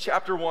Romans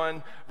chapter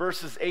 1,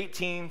 verses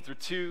 18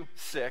 through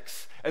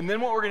 6. And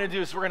then what we're going to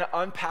do is we're going to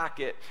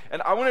unpack it.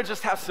 And I want to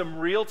just have some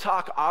real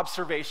talk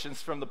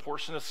observations from the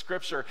portion of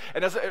Scripture.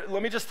 And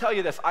let me just tell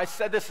you this. I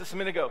said this a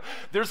minute ago.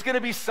 There's going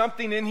to be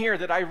something in here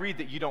that I read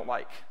that you don't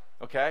like,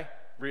 okay?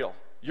 Real.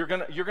 You're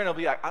going to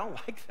be like, I don't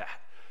like that.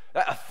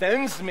 That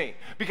offends me.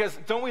 Because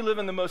don't we live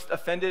in the most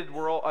offended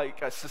world,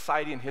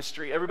 society in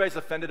history? Everybody's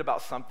offended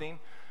about something.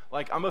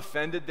 Like, I'm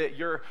offended that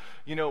you're,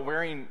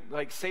 wearing,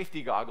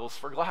 safety goggles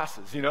for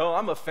glasses,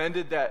 I'm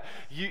offended that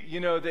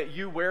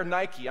you wear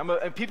Nike.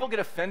 And people get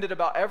offended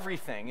about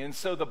everything. And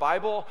so the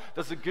Bible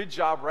does a good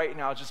job right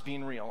now just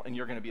being real, and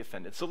you're going to be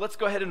offended. So let's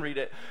go ahead and read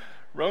it.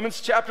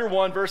 Romans chapter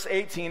 1, verse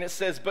 18, it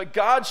says, "But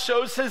God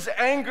shows his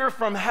anger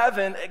from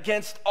heaven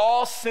against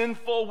all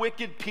sinful,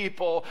 wicked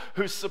people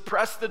who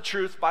suppress the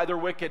truth by their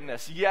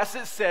wickedness." Yes,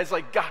 it says,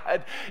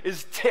 God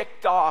is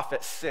ticked off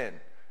at sin.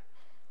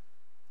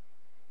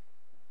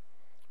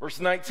 Verse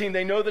 19,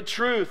 "They know the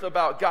truth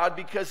about God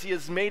because he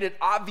has made it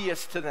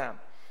obvious to them.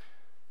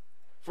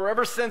 For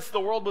ever since the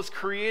world was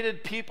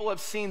created, people have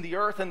seen the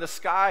earth and the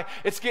sky."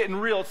 It's getting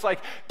real. It's like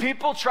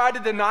people try to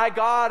deny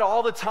God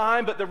all the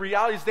time, but the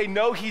reality is they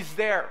know he's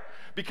there.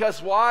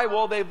 Because why?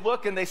 Well, they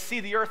look and they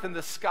see the earth and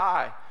the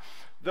sky.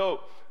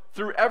 Though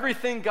through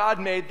everything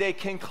God made, they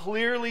can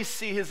clearly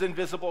see his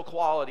invisible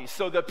qualities.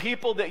 So the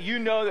people that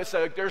that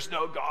say, there's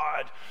no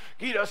God,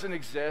 he doesn't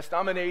exist,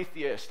 I'm an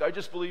atheist, I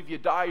just believe you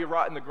die, you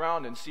rot in the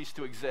ground and cease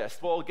to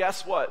exist. Well,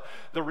 guess what?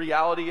 The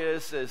reality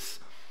is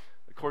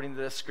according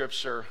to this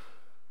Scripture,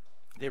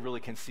 they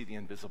really can see the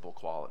invisible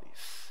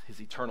qualities,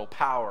 his eternal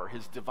power,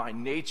 his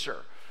divine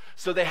nature.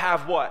 So they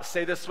have what?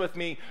 Say this with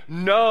me.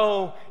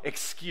 No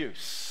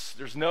excuse.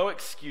 There's no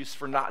excuse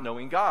for not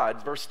knowing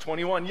God. Verse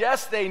 21,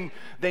 yes, they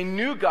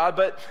knew God,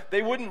 but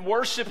they wouldn't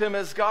worship him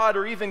as God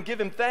or even give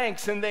him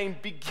thanks, and they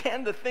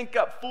began to think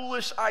up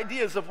foolish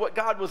ideas of what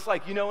God was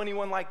like. You know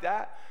anyone like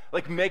that?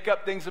 Like make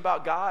up things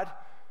about God?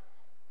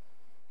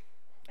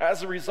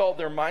 As a result,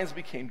 their minds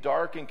became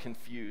dark and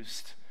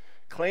confused.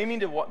 Claiming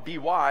to be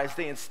wise,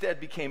 they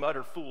instead became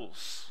utter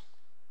fools.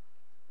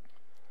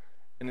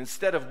 And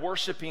instead of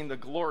worshiping the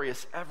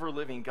glorious,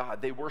 ever-living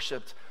God, they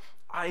worshiped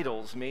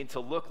idols made to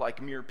look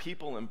like mere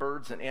people and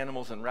birds and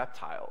animals and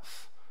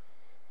reptiles.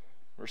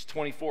 Verse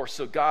 24,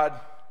 so God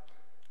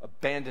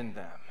abandoned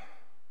them.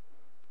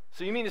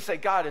 So you mean to say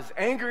God is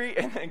angry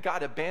and then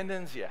God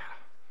abandons? Yeah.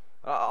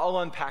 I'll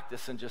unpack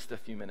this in just a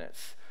few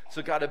minutes.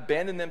 So God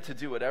abandoned them to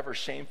do whatever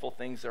shameful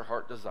things their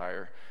heart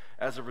desire.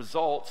 As a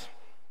result,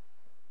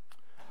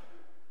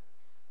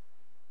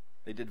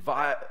 they did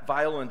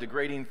vile and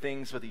degrading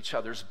things with each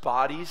other's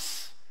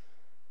bodies.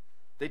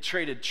 They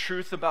traded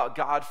truth about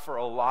God for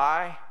a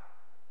lie.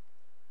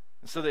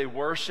 And so they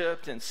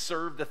worshiped and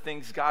served the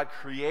things God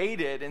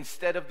created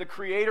instead of the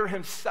Creator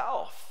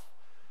himself,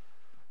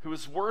 who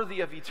is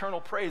worthy of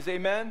eternal praise.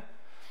 Amen?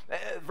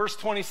 Verse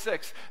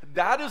 26,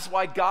 that is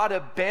why God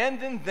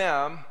abandoned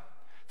them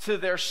to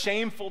their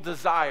shameful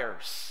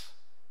desires.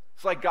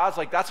 It's like God's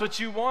like, that's what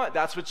you want,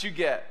 that's what you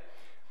get.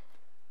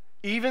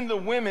 Even the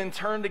women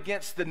turned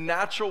against the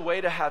natural way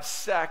to have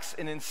sex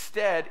and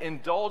instead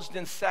indulged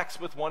in sex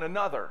with one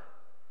another.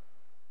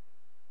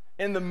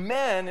 And the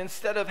men,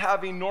 instead of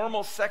having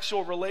normal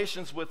sexual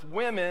relations with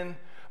women,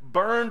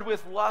 burned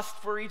with lust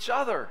for each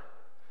other.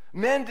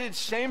 Men did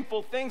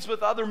shameful things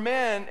with other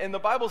men, and the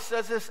Bible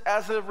says this,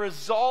 as a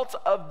result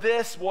of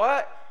this,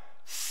 what?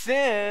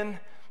 Sin,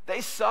 they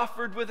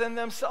suffered within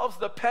themselves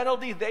the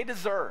penalty they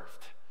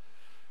deserved.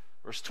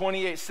 Verse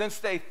 28, since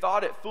they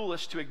thought it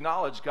foolish to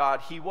acknowledge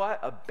God, he what?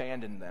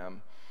 Abandoned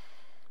them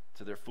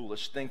to their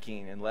foolish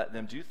thinking and let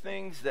them do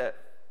things that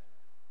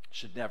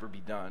should never be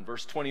done.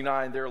 Verse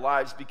 29, their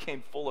lives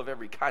became full of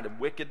every kind of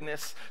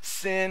wickedness,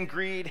 sin,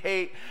 greed,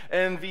 hate,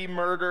 envy,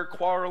 murder,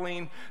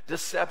 quarreling,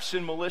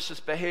 deception,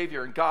 malicious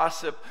behavior, and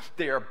gossip.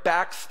 They are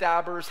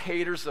backstabbers,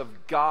 haters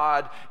of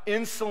God,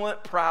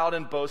 insolent, proud,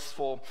 and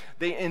boastful.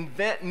 They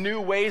invent new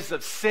ways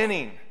of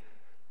sinning.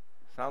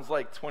 Sounds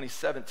like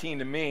 2017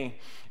 to me.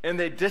 And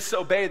they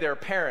disobey their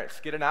parents.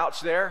 Get an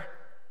ouch there?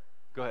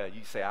 Go ahead,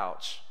 you say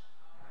ouch.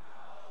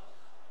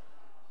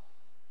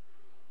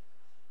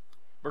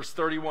 Verse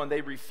 31,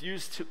 they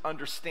refuse to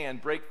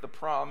understand, break the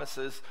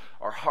promises,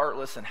 are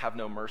heartless, and have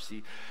no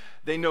mercy.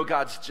 They know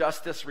God's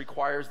justice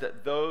requires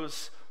that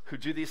those who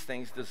do these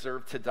things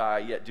deserve to die,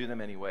 yet do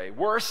them anyway.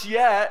 Worse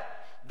yet,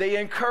 they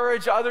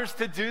encourage others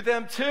to do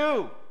them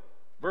too.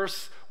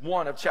 Verse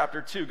 1 of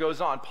chapter 2 goes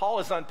on. Paul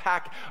is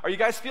unpacking. Are you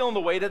guys feeling the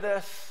weight of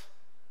this?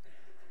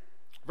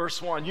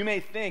 Verse 1, you may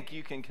think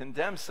you can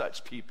condemn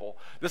such people.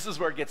 This is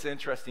where it gets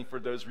interesting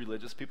for those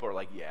religious people who are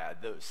like, yeah,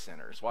 those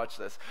sinners. Watch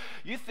this.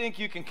 You think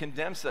you can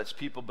condemn such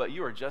people, but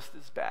you are just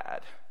as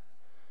bad.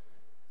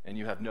 And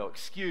you have no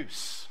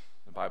excuse,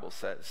 the Bible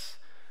says.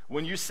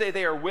 When you say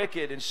they are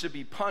wicked and should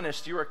be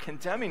punished, you are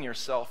condemning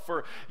yourself.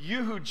 For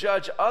you who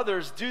judge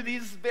others do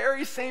these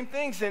very same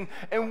things. And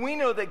we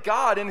know that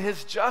God in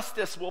his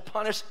justice will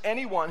punish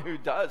anyone who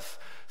does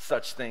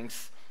such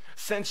things.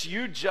 Since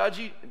you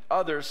judge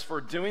others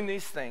for doing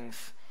these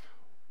things,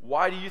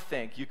 why do you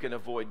think you can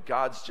avoid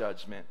God's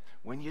judgment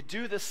when you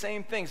do the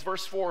same things?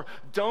 Verse 4,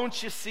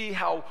 don't you see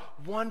how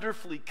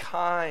wonderfully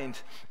kind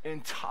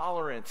and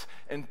tolerant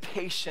and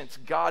patient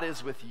God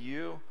is with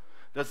you?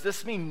 Does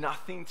this mean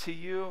nothing to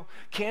you?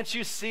 Can't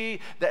you see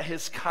that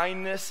his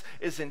kindness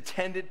is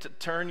intended to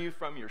turn you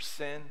from your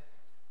sin?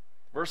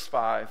 Verse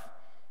 5,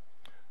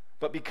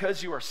 but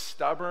because you are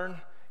stubborn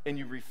and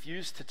you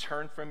refuse to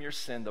turn from your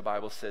sin, the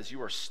Bible says,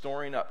 you are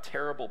storing up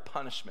terrible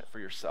punishment for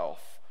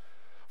yourself.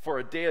 For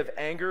a day of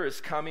anger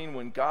is coming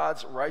when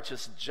God's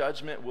righteous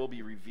judgment will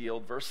be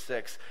revealed. Verse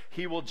 6,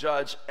 he will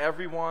judge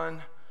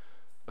everyone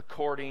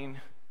according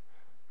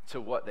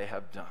to what they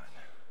have done.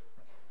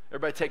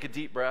 Everybody take a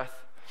deep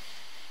breath.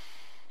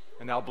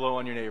 And now blow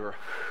on your neighbor.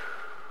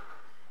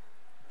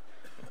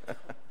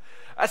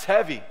 That's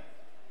heavy,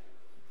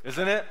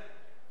 isn't it?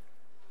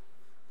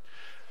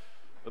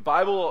 The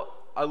Bible,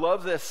 I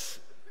love this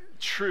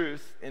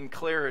truth in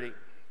clarity.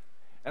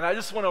 And I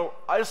just want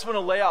to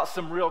lay out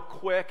some real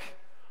quick,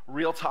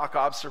 real talk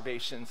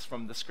observations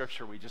from the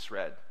scripture we just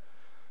read.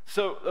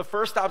 So the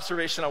first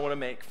observation I want to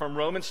make from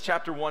Romans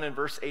chapter 1 and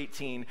verse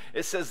 18,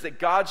 it says that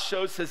God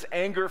shows his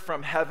anger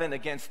from heaven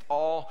against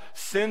all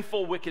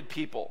sinful, wicked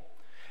people.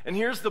 And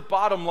here's the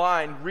bottom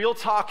line, real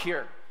talk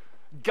here.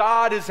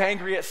 God is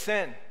angry at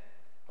sin,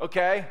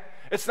 okay?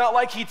 It's not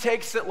like he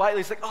takes it lightly.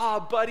 He's like,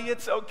 oh, buddy,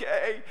 it's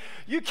okay.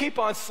 You keep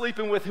on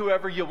sleeping with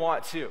whoever you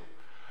want to.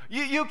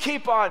 You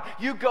keep on,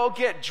 you go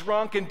get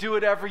drunk and do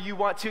whatever you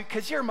want to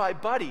because you're my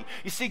buddy.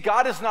 You see,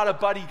 God is not a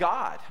buddy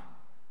God.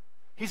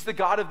 He's the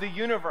God of the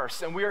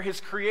universe, and we are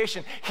his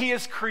creation. He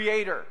is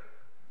creator.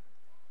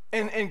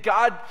 And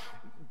God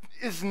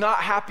is not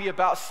happy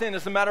about sin.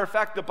 As a matter of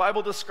fact, the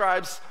Bible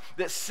describes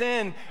that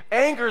sin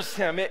angers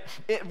him.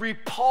 It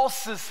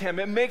repulses him.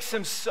 It makes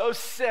him so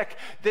sick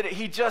that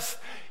he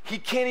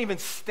can't even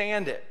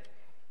stand it.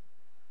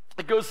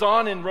 It goes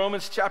on in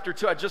Romans chapter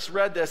 2, I just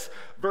read this,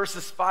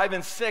 verses 5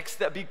 and 6,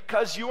 that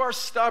because you are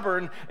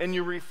stubborn and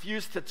you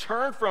refuse to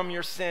turn from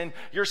your sin,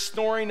 you're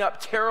storing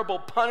up terrible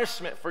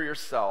punishment for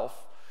yourself.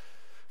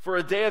 For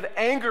a day of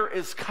anger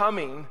is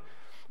coming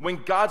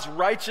when God's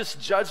righteous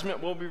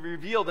judgment will be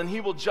revealed, and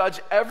he will judge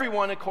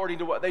everyone according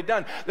to what they've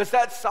done. Does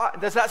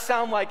that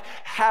sound like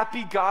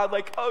happy God,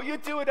 like, oh, you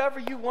do whatever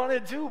you want to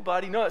do,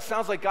 buddy? No, it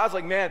sounds like God's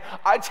like, man,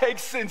 I take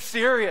sin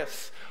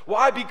serious.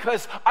 Why?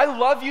 Because I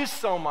love you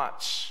so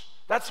much.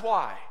 That's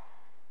why.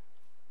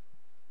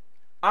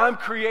 I'm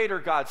creator,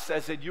 God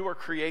says, and you are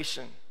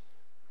creation.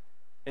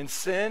 And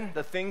sin,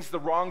 the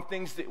wrong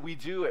things that we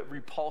do, it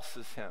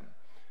repulses him.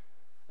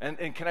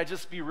 And can I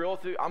just be real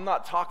with you? I'm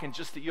not talking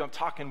just to you. I'm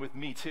talking with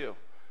me too.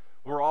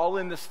 We're all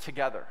in this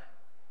together.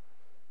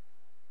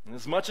 And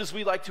as much as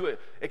we like to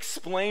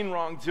explain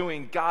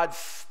wrongdoing, God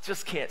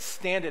just can't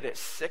stand it. It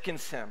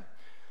sickens him.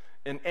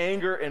 And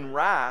anger and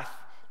wrath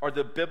are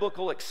the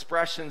biblical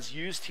expressions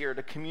used here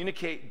to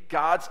communicate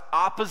God's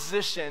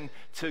opposition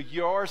to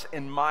yours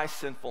and my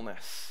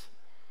sinfulness.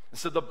 And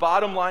so the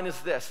bottom line is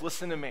this.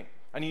 Listen to me.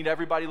 I need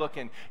everybody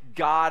looking.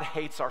 God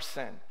hates our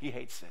sin. He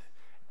hates it.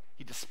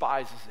 He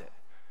despises it.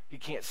 He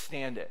can't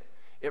stand it.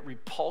 It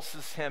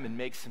repulses him and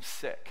makes him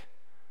sick.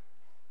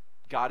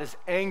 God is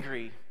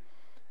angry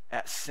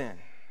at sin.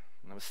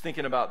 And I was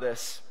thinking about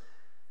this.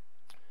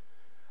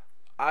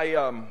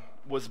 I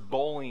was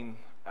bowling.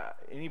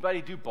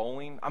 Anybody do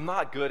bowling? I'm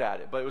not good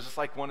at it, but it was just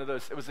like one of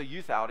those. It was a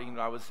youth outing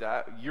I was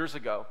at years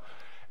ago,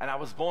 and I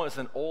was bowling. It was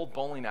an old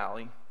bowling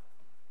alley,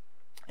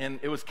 and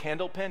it was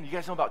candlepin. You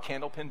guys know about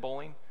candlepin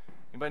bowling?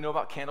 Anybody know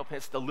about candlepin?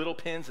 It's the little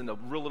pins and the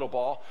real little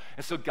ball.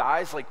 And so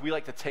guys, like, we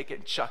like to take it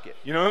and chuck it.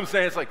 You know what I'm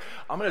saying? It's like,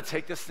 I'm going to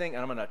take this thing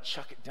and I'm going to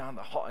chuck it down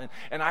the hall.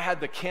 And I had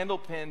the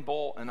candlepin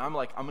bowl, and I'm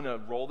like, I'm going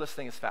to roll this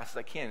thing as fast as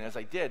I can. And as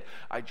I did,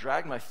 I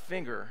dragged my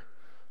finger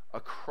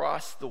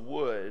across the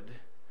wood,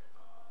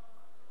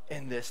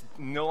 and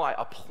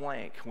a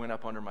plank went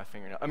up under my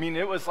fingernail. I mean,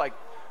 it was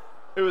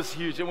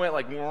huge. It went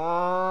like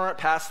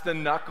past the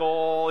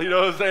knuckle, you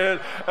know what I'm saying?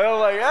 And I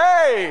was like,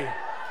 hey,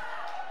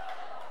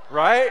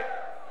 right?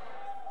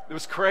 It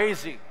was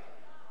crazy.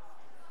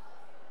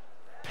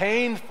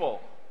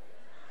 Painful.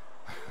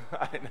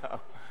 I know.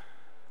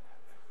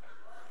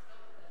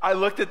 I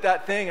looked at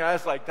that thing and I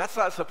was like, that's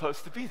not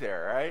supposed to be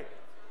there, right?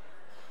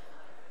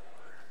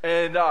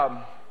 And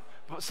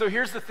so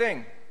here's the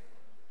thing.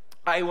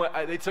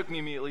 They took me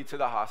immediately to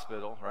the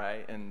hospital,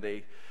 right? And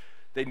they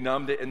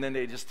numbed it, and then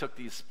they just took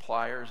these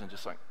pliers and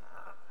just like,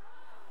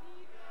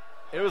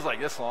 it was like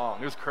this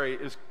long. It was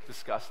crazy. It was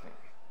disgusting.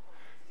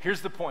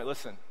 Here's the point.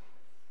 Listen.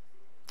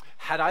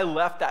 Had I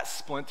left that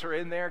splinter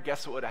in there,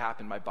 guess what would have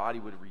happened? My body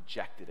would have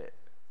rejected it.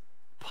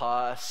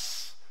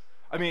 Pus.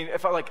 I mean,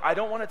 if I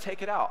don't want to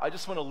take it out. I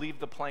just want to leave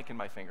the plank in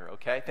my finger,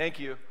 okay? Thank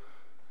you.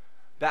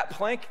 That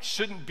plank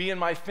shouldn't be in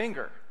my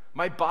finger.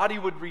 My body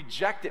would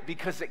reject it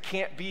because it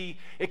can't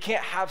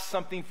have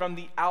something from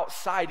the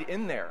outside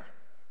in there.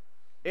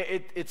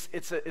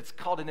 It's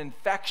called an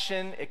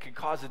infection. It could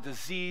cause a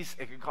disease.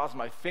 It could cause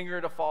my finger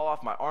to fall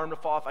off, my arm to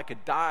fall off. I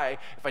could die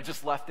if I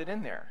just left it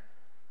in there.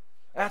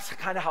 That's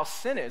kind of how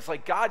sin is.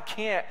 Like, God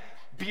can't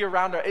be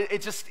around.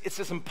 It's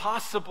just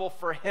impossible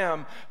for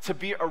him to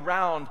be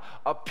around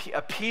a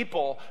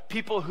people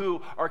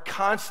who are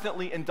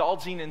constantly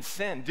indulging in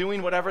sin,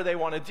 doing whatever they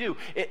want to do.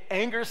 It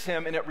angers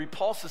him and it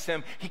repulses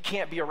him. He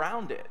can't be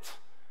around it.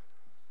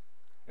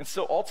 And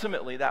so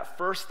ultimately, that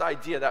first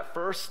idea, that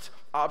first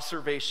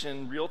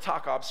observation, real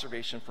talk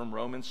observation from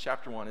Romans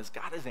chapter 1 is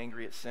God is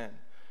angry at sin.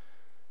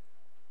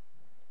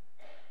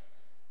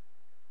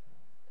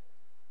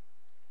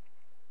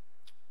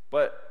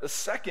 But the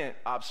second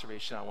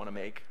observation I want to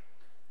make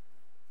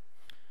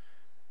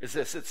is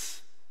this.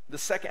 It's the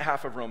second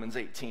half of Romans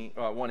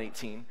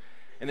 1:18,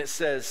 and it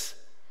says,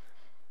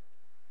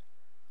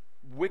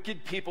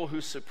 wicked people who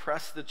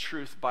suppress the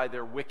truth by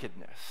their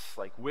wickedness.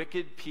 Like,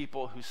 wicked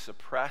people who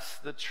suppress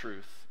the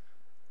truth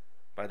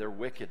by their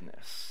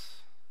wickedness.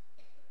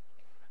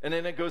 And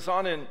then it goes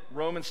on in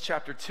Romans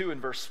chapter 2 and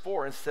verse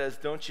 4 and says,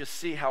 don't you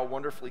see how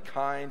wonderfully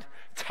kind,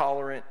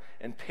 tolerant,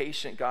 and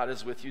patient God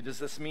is with you? Does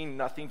this mean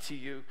nothing to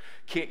you?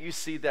 Can't you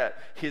see that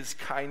his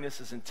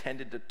kindness is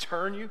intended to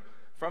turn you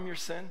from your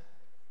sin?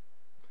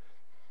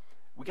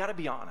 We got to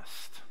be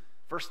honest.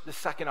 First, the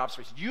second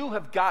observation, you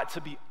have got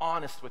to be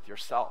honest with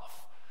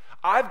yourself.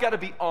 I've got to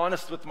be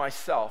honest with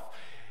myself,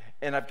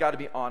 and I've got to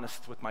be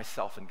honest with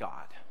myself and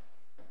God.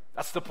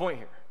 That's the point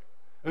here.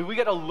 I mean, we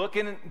got to look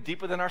in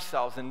deep within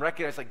ourselves and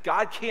recognize, like,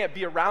 God can't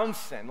be around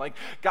sin. Like,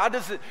 God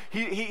doesn't,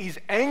 he's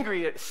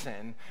angry at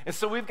sin. And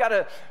so we've got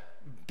to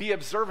be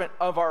observant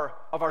of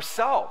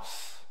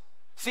ourselves.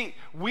 See,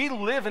 we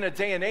live in a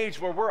day and age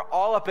where we're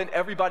all up in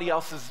everybody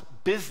else's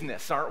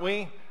business, aren't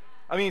we?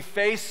 I mean,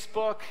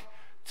 Facebook,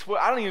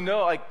 I don't even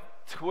know, like,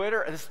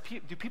 Twitter.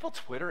 Do people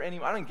Twitter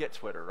anymore? I don't get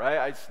Twitter, right?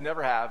 I just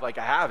never have. Like,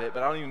 I have it,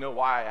 but I don't even know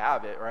why I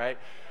have it, right?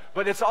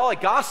 But it's all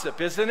like gossip,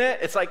 isn't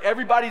it? It's like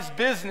everybody's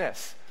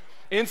business.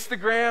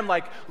 Instagram,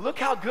 like, look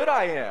how good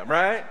I am,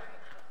 right?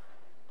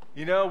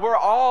 You know, we're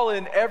all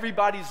in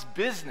everybody's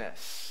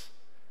business.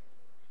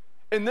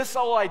 And this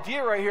whole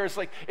idea right here is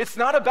like, it's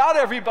not about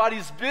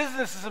everybody's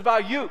business, it's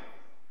about you.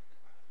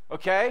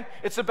 Okay?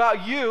 It's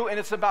about you and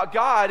it's about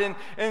God,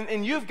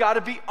 and you've got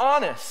to be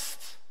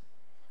honest.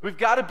 We've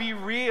got to be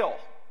real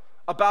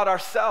about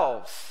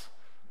ourselves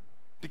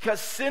because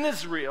sin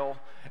is real,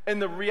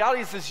 and the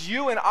reality is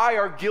you and I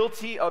are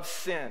guilty of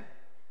sin.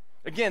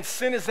 Again,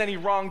 sin is any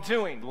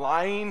wrongdoing,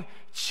 lying,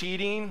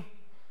 cheating,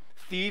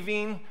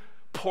 thieving,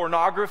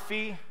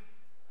 pornography,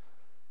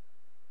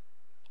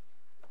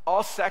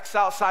 all sex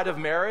outside of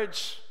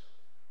marriage,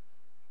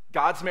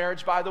 God's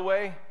marriage, by the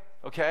way,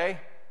 okay?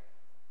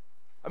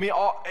 I mean,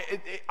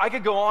 I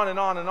could go on and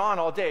on and on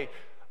all day.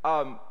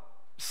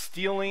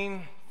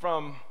 Stealing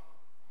from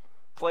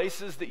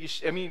places that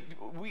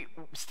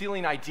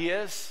stealing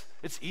ideas.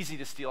 It's easy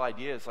to steal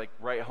ideas, like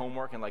write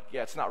homework and like,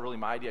 yeah, it's not really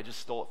my idea. I just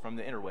stole it from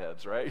the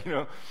interwebs, right? You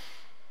know,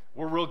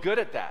 we're real good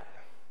at that.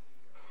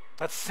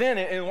 That's sin.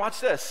 And watch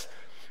this.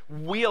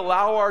 We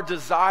allow our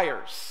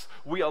desires,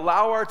 we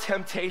allow our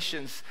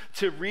temptations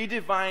to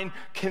redefine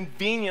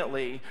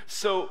conveniently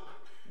so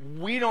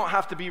we don't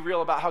have to be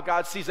real about how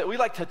God sees it. We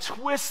like to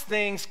twist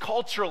things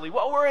culturally.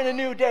 Well, we're in a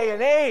new day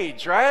and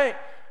age, right?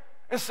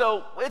 And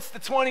so it's the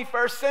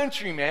 21st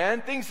century,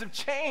 man. Things have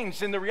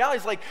changed. And the reality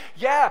is like,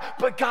 yeah,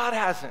 but God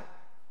hasn't.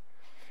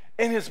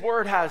 And his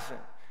word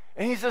hasn't.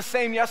 And he's the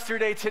same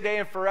yesterday, today,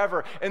 and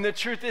forever. And the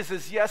truth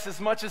is yes, as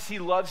much as he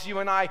loves you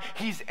and I,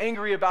 he's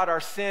angry about our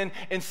sin,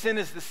 and sin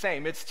is the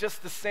same. It's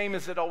just the same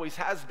as it always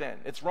has been.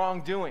 It's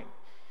wrongdoing.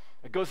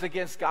 It goes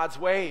against God's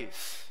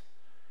ways.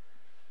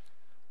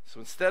 So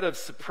instead of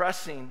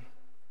suppressing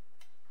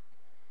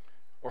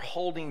or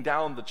holding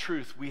down the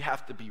truth, we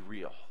have to be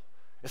real.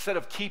 Instead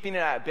of keeping it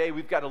at bay,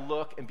 we've got to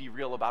look and be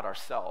real about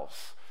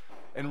ourselves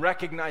and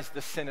recognize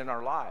the sin in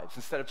our lives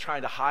instead of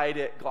trying to hide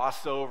it,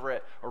 gloss over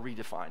it, or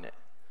redefine it.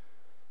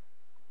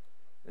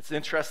 It's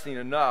interesting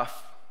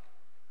enough,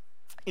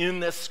 in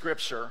this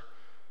scripture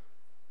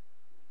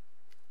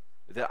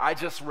that I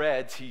just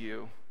read to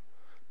you,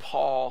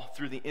 Paul,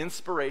 through the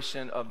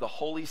inspiration of the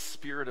Holy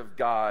Spirit of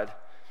God,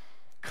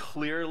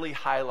 clearly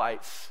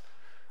highlights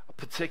a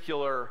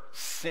particular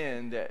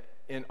sin that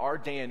in our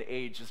day and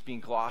age is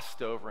being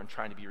glossed over and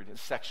trying to be redeemed.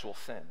 Sexual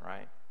sin,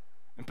 right?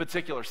 In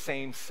particular,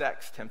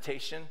 same-sex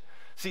temptation.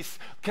 See,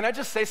 can I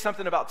just say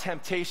something about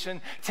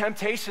temptation?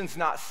 Temptation's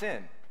not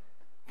sin.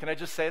 Can I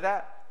just say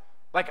that?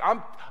 Like,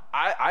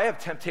 I have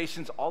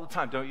temptations all the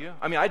time, don't you?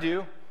 I mean, I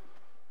do.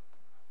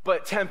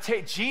 But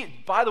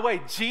by the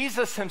way,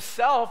 Jesus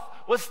himself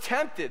was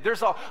tempted.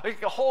 There's a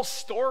whole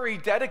story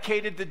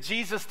dedicated to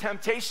Jesus'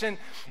 temptation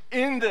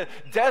in the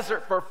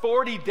desert for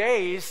 40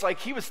 days. Like,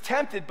 he was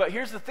tempted, but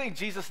here's the thing,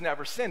 Jesus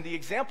never sinned. The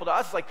example to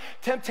us is like,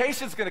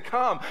 temptation's gonna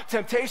come,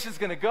 temptation's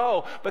gonna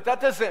go, but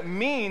that doesn't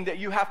mean that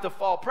you have to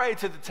fall prey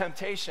to the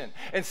temptation.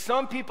 And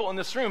some people in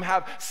this room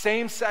have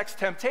same-sex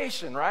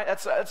temptation, right?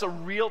 That's a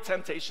real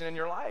temptation in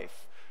your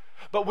life.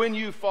 But when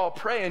you fall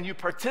prey and you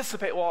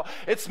participate, well,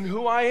 it's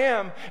who I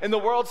am, and the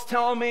world's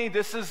telling me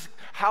this is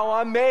how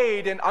I'm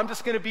made, and I'm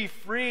just going to be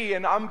free,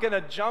 and I'm going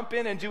to jump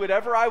in and do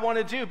whatever I want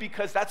to do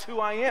because that's who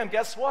I am.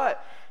 Guess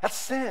what? That's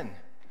sin.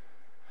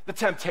 The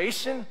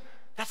temptation,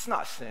 that's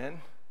not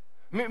sin.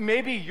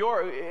 Maybe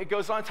it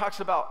goes on and talks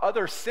about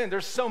other sin.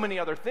 There's so many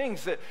other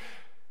things that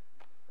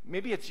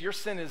maybe it's your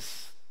sin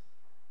is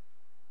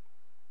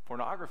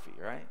pornography,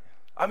 right?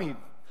 I mean,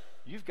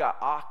 you've got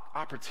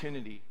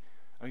opportunity.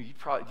 I mean,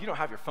 you don't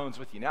have your phones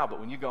with you now, but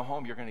when you go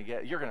home, you're going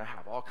to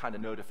have all kind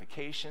of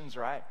notifications,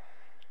 right?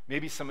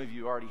 Maybe some of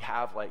you already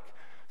have like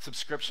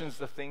subscriptions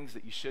to things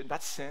that you shouldn't.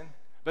 That's sin.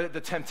 But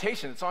the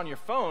temptation, it's on your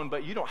phone,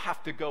 but you don't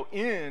have to go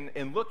in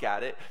and look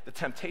at it. The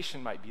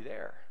temptation might be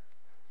there.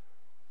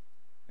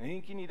 I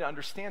think you need to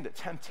understand that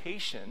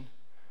temptation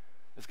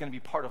is going to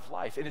be part of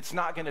life, and it's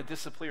not going to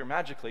disappear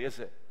magically, is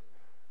it?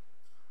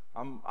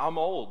 I'm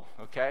old,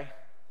 okay?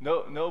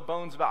 No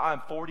bones about.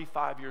 I'm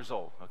 45 years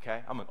old,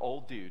 okay? I'm an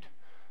old dude.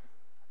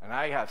 And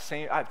I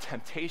have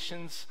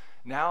temptations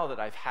now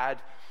that I've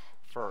had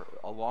for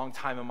a long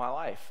time in my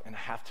life, and I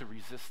have to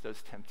resist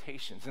those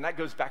temptations. And that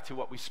goes back to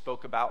what we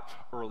spoke about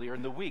earlier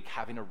in the week,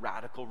 having a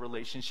radical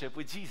relationship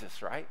with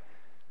Jesus, right?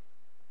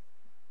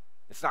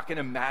 It's not going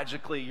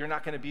to you're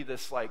not going to be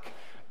this like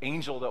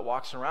angel that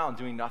walks around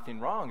doing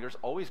nothing wrong. There's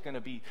always going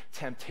to be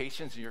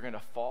temptations, and you're going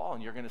to fall,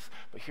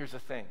 but here's the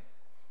thing.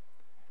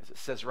 As it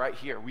says right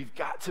here, we've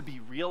got to be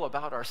real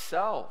about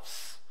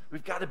ourselves.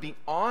 We've got to be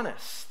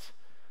honest.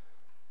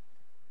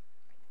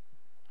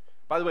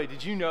 By the way,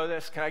 did you know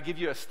this? Can I give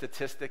you a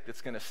statistic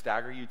that's going to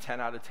stagger you? 10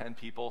 out of 10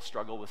 people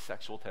struggle with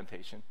sexual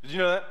temptation. Did you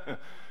know that?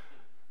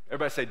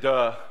 Everybody say,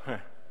 duh.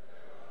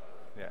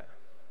 Yeah.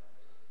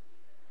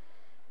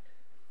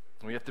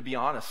 We have to be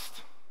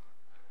honest.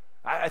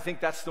 I think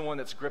that's the one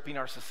that's gripping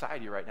our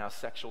society right now,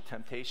 sexual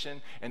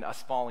temptation and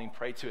us falling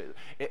prey to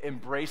it,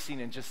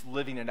 embracing and just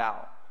living it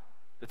out.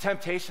 The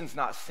temptation's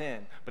not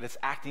sin, but it's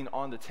acting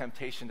on the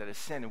temptation that is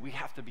sin, and we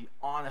have to be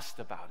honest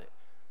about it.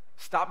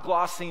 Stop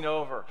glossing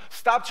over.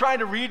 Stop trying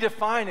to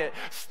redefine it.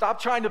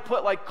 Stop trying to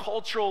put like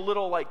cultural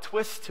little like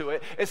twists to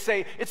it and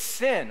say, it's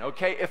sin,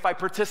 okay, if I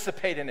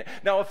participate in it.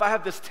 Now, if I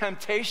have this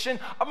temptation,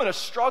 I'm going to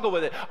struggle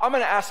with it. I'm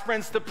going to ask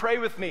friends to pray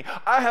with me.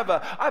 I have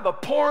a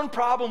porn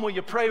problem. Will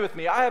you pray with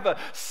me? I have a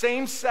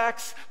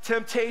same-sex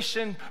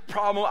temptation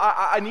problem.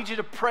 I need you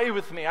to pray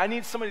with me. I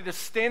need somebody to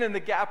stand in the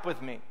gap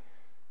with me.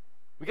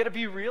 We got to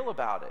be real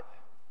about it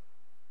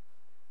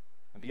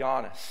and be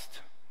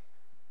honest.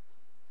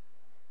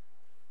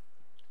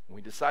 When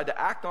we decide to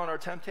act on our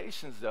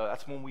temptations, though,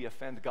 that's when we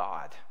offend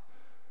God.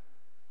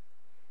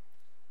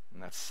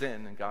 And that's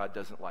sin, and God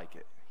doesn't like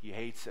it. He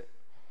hates it.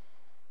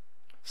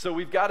 So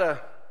we've got to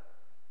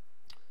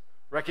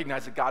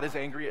recognize that God is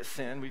angry at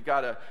sin. We've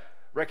got to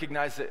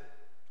recognize that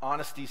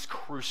honesty is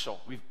crucial.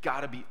 We've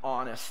got to be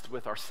honest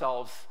with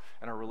ourselves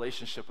and our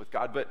relationship with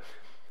God. But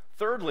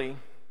thirdly,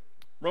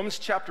 Romans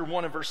chapter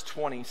 1 and verse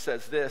 20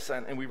 says this,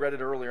 and we read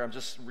it earlier, I'm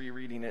just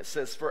rereading it. It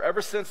says, "For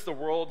ever since the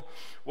world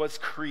was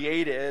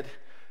created,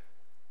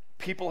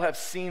 people have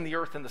seen the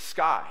earth and the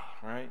sky,"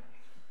 right?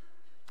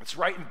 It's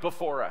right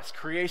before us.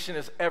 Creation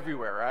is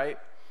everywhere, right?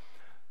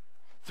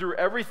 Through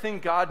everything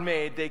God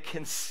made, they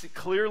can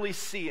clearly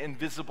see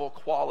invisible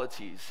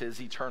qualities,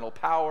 his eternal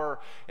power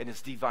and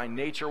his divine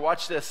nature.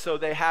 Watch this. So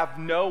they have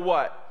no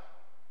what?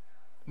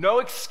 No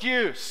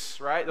excuse,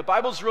 right? The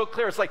Bible's real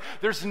clear. It's like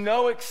there's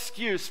no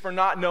excuse for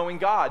not knowing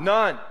God.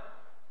 None.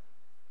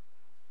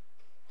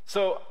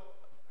 So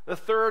The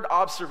third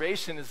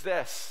observation is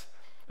this: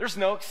 there's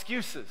no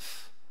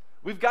excuses.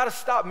 We've got to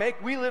stop.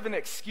 We live in an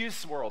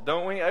excuse world,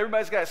 don't we?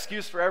 Everybody's got an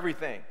excuse for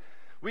everything.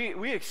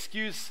 We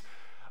excuse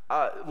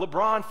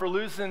LeBron for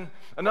losing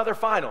another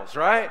finals,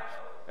 right?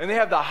 And they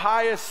have the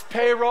highest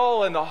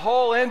payroll in the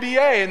whole NBA,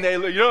 and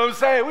you know what I'm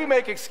saying? We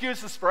make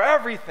excuses for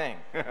everything.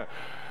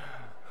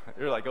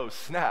 You're like, oh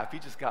snap, he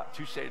just got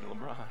touche to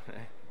LeBron.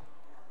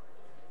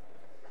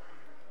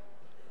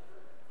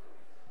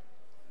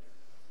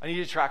 I need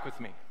you to track with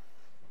me.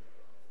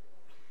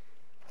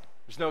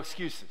 There's no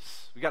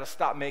excuses. We got to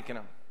stop making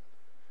them.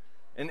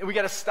 And we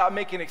got to stop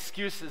making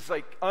excuses.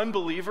 Like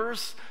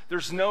unbelievers,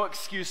 there's no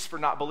excuse for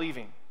not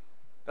believing.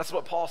 That's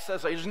what Paul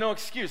says. Like, there's no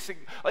excuse.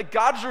 Like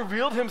God's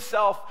revealed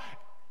himself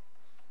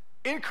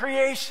in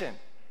creation,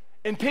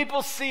 and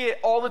people see it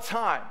all the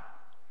time.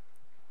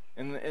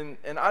 And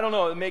I don't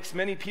know, it makes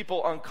many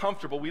people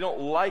uncomfortable. We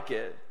don't like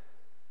it.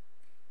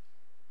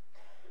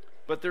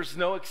 But there's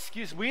no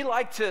excuse. We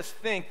like to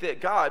think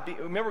that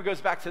remember, it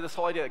goes back to this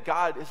whole idea that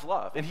God is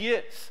love, and he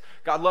is.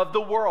 God loved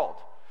the world.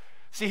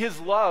 See, his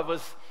love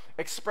was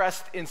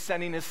expressed in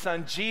sending his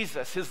son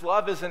Jesus. His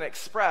love isn't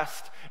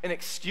expressed in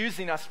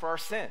excusing us for our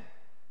sin.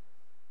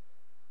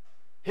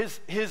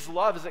 His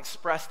love is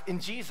expressed in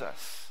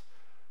Jesus.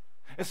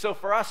 And so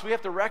for us, we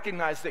have to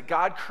recognize that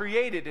God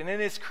created, and in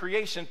his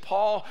creation,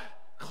 Paul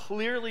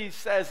clearly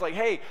says, like,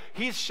 hey,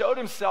 he's showed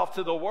himself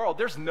to the world.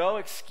 There's no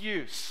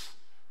excuse.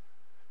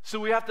 So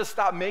we have to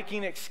stop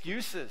making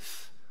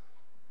excuses.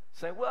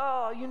 Saying,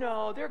 well, you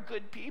know, they're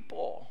good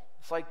people.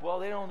 It's like, well,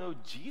 they don't know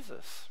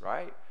Jesus,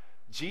 right?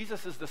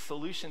 Jesus is the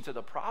solution to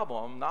the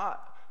problem,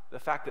 not the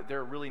fact that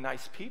they're really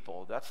nice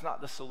people. That's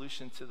not the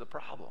solution to the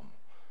problem.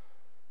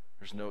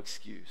 There's no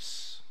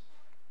excuse.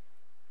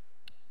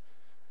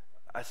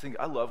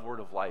 I love Word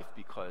of Life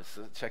because,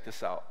 check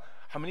this out.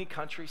 How many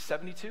countries?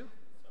 72?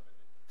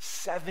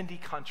 70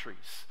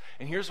 countries.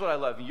 And here's what I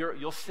love.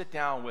 You'll sit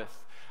down with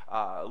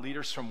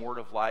leaders from Word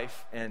of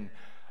Life, and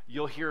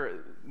you'll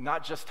hear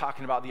not just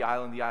talking about the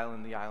island,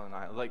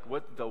 like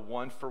what the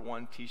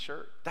 1-for-1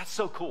 t-shirt. That's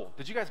so cool.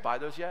 Did you guys buy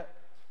those yet?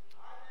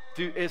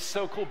 Dude, it's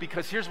so cool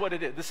because here's what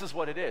it is. This is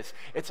what it is.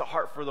 It's a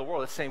heart for the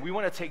world. It's saying we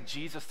want to take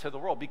Jesus to the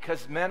world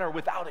because men are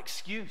without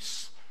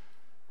excuse.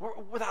 We're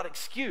without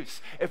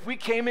excuse. If we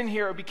came in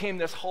here, it became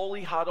this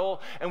holy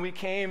huddle, and we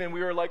came and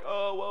we were like,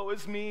 oh, woe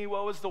is me,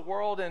 woe is the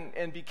world,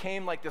 and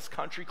became like this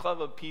country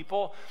club of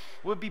people,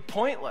 it would be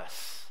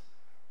pointless.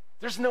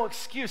 There's no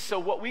excuse. So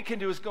what we can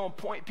do is go and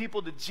point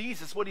people to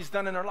Jesus, what he's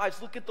done in our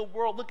lives. Look at the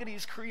world. Look at what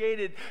he's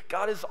created.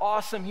 God is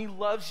awesome. He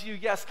loves you.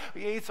 Yes, he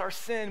hates our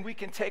sin. We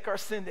can take our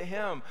sin to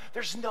him.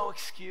 There's no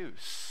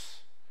excuse.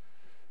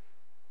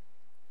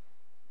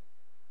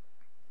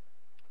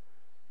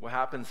 What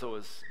happens, though,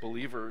 is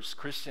believers,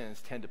 Christians,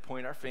 tend to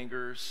point our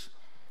fingers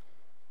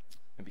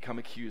and become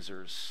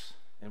accusers.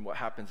 And what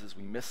happens is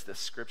we miss this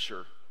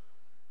scripture.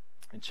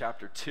 In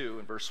chapter 2,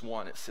 in verse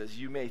 1, it says,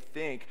 you may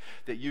think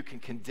that you can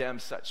condemn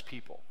such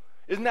people.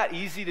 Isn't that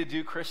easy to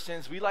do,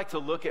 Christians? We like to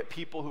look at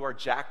people who are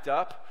jacked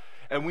up,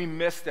 and we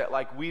miss that,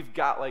 like we've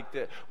got like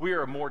that. We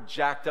are more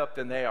jacked up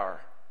than they are.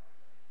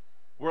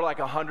 We're like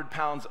 100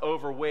 pounds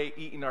overweight,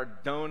 eating our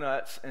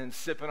donuts and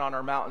sipping on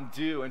our Mountain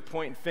Dew and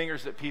pointing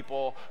fingers at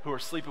people who are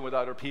sleeping with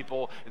other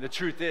people. And the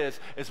truth is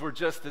we're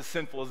just as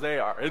sinful as they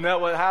are. Isn't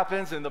that what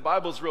happens? And the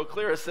Bible's real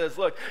clear. It says,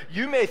 look,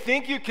 you may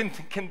think you can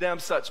condemn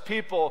such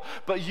people,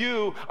 but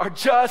you are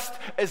just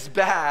as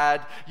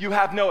bad. You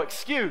have no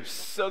excuse.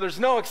 So there's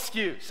no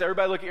excuse.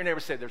 Everybody look at your neighbor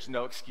and say, there's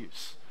no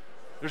excuse.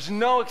 There's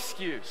no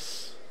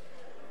excuse.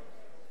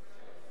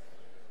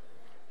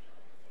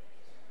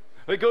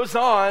 It goes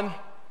on.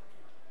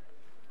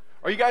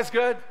 Are you guys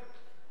good?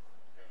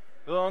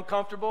 A little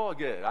uncomfortable?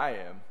 Good, I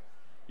am.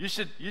 You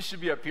should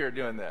be up here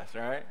doing this,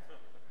 all right?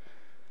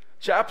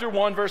 Chapter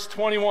 1, verse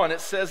 21, it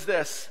says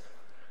this.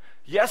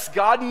 Yes,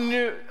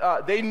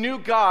 they knew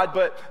God,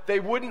 but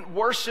they wouldn't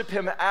worship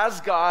him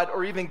as God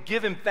or even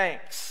give him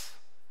thanks.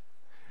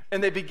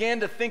 And they began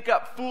to think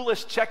up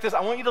foolish, check this,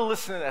 I want you to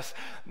listen to this.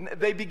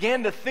 They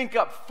began to think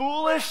up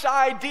foolish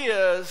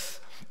ideas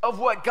of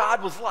what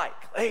God was like.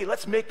 Hey,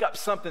 let's make up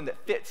something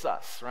that fits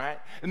us, right?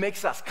 It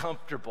makes us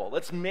comfortable.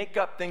 Let's make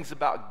up things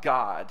about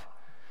God.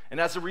 And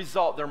as a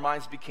result, their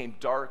minds became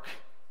dark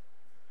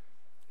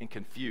and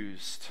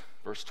confused.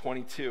 Verse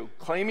 22,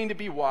 claiming to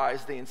be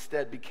wise, they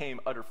instead became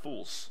utter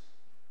fools.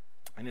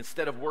 And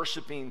instead of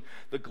worshiping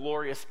the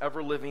glorious,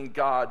 ever-living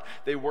God,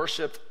 they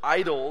worshiped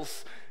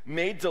idols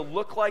made to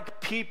look like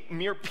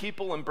mere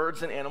people and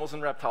birds and animals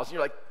and reptiles. And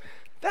you're like,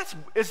 that's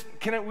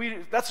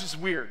just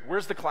weird.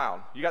 Where's the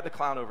clown? You got the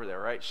clown over there,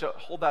 right?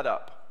 Hold that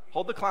up.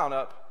 Hold the clown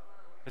up.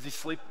 Is he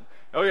sleeping?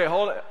 Oh yeah,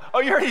 hold it.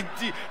 Oh, he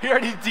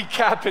already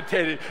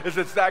decapitated.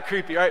 It's that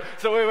creepy, right?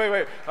 So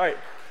wait. All right.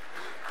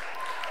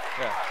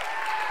 Yeah.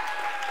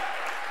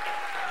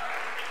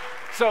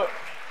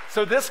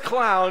 So this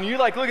clown, you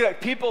like look at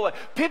that.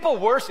 People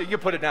worship. You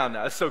put it down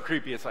now. It's so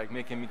creepy. It's like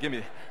give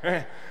me.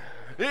 Right?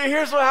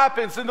 Here's what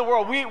happens in the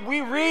world.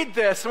 We read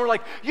this and we're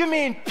like, you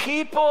mean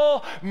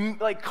people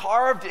like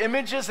carved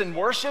images and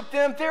worship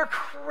them? They're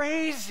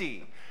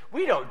crazy.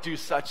 We don't do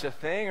such a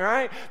thing,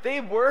 right? They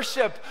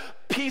worship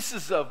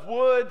pieces of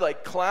wood,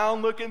 like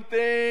clown-looking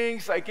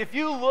things. Like if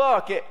you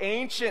look at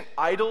ancient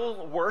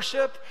idol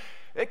worship,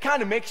 it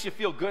kind of makes you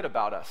feel good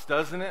about us,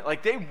 doesn't it?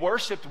 Like they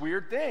worshiped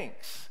weird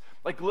things.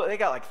 Like they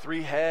got like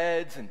 3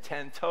 heads and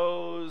 10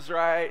 toes,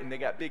 right? And they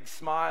got big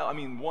smile. I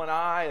mean, 1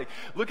 eye. Like,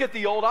 look at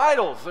the old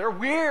idols. They're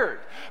weird.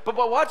 But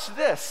watch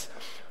this.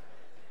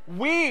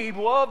 We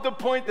love to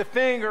point the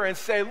finger and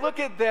say, look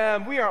at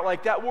them. We aren't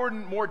like that. We're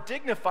more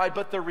dignified.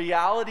 But the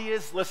reality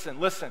is, listen.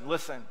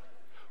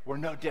 We're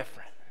no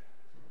different.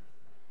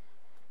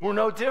 We're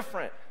no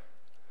different.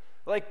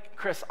 Like,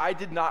 Chris, I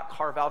did not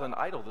carve out an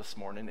idol this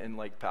morning and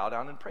like bow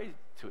down and pray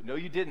to it. No,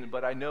 you didn't.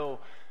 But I know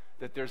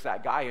that there's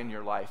that guy in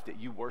your life that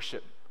you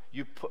worship.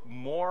 You put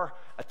more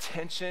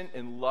attention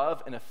and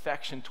love and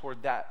affection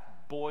toward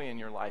that boy in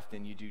your life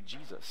than you do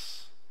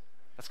Jesus.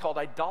 That's called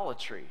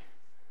idolatry.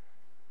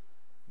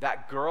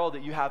 That girl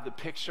that you have the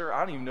picture,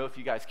 I don't even know if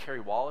you guys carry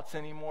wallets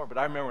anymore, but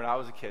I remember when I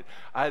was a kid,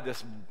 I had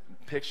this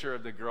picture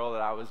of the girl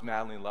that I was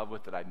madly in love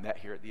with that I met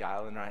here at the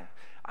island.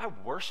 I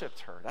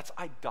worshiped her. That's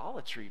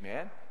idolatry,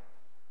 man.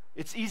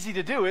 It's easy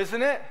to do,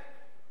 isn't it?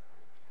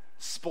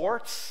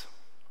 Sports.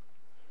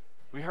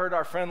 We heard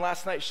our friend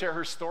last night share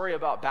her story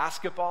about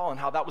basketball and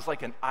how that was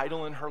like an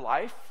idol in her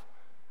life.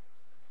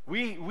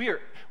 We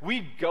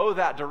go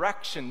that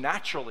direction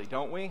naturally,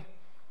 don't we?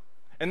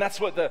 And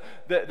that's what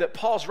that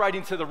Paul's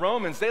writing to the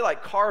Romans. They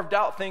like carved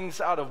out things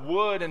out of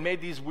wood and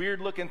made these weird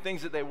looking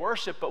things that they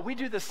worship, but we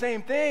do the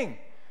same thing.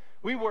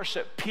 We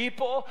worship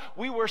people.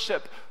 We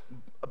worship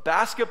a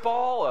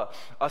basketball,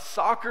 a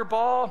soccer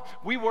ball.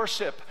 We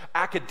worship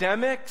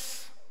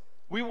academics.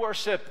 We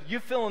worship, you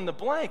fill in the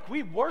blank.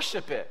 We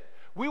worship it.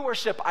 We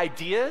worship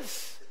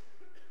ideas.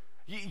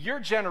 Your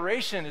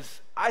generation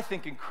is, I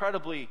think,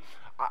 incredibly,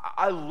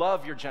 I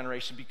love your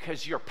generation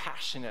because you're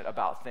passionate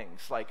about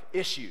things like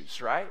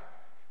issues, right?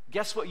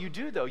 Guess what you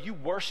do, though? You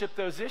worship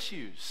those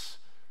issues.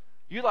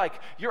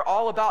 You're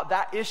all about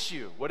that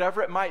issue,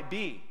 whatever it might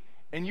be.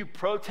 And you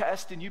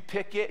protest and you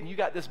pick it and you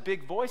got this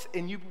big voice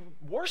and you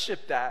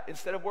worship that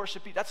instead of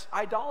worshiping. That's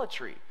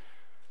idolatry.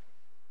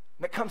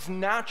 That comes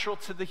natural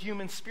to the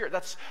human spirit.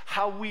 That's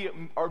how we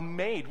are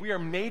made. We are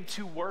made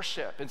to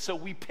worship. And so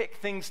we pick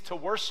things to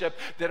worship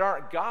that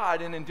aren't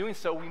God, and in doing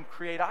so, we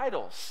create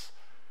idols.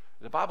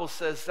 The Bible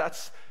says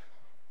that's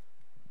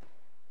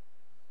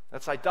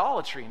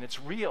idolatry, and it's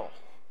real.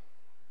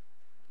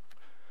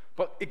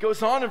 But it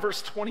goes on in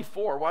verse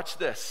 24. Watch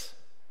this.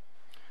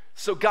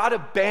 So God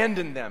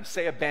abandoned them.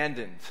 Say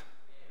abandoned.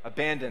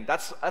 Abandoned.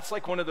 That's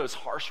like one of those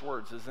harsh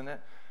words, isn't it?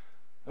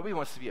 Nobody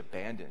wants to be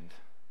abandoned.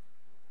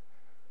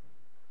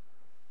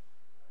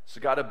 So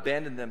God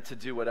abandoned them to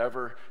do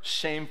whatever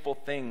shameful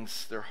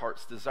things their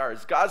hearts desired.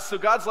 So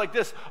God's like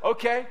this,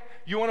 okay,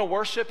 you want to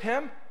worship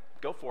him?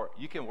 Go for it.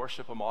 You can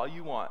worship him all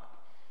you want.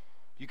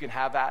 You can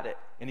have at it.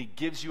 And he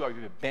gives you, or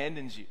he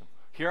abandons you.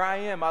 Here I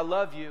am. I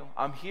love you.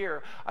 I'm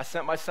here. I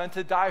sent my son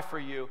to die for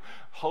you.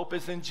 Hope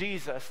is in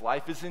Jesus.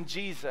 Life is in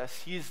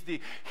Jesus. He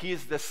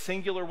is the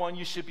singular one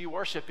you should be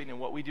worshiping. And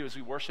what we do is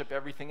we worship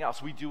everything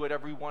else. We do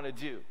whatever we want to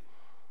do.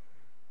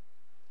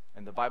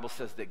 And the Bible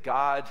says that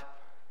God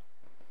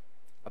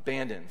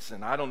abandons.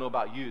 And I don't know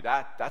about you,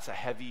 that's a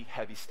heavy,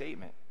 heavy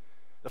statement.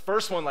 The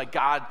first one, like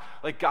God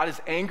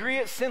is angry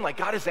at sin, like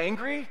God is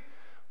angry,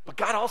 but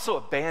God also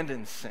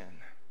abandons sin.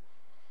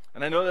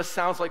 And I know this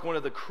sounds like one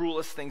of the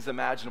cruelest things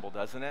imaginable,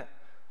 doesn't it?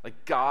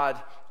 Like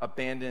God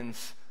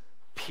abandons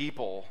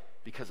people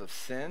because of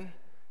sin,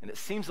 and it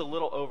seems a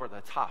little over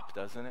the top,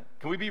 doesn't it?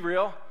 Can we be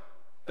real?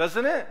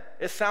 Doesn't it?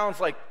 It sounds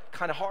like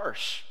kind of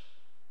harsh.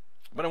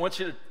 But I want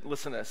you to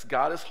listen to this.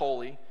 God is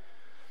holy.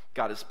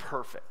 God is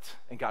perfect,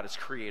 and God is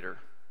creator.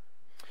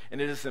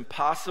 And it is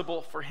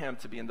impossible for him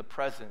to be in the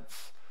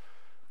presence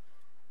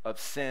of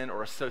sin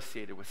or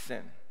associated with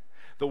sin.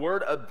 The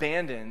word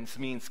abandons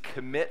means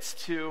commits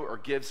to or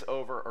gives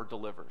over or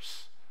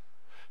delivers.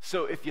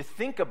 So if you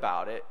think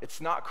about it, it's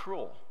not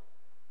cruel.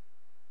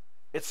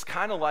 It's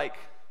kind of like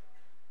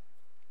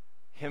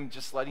him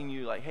just letting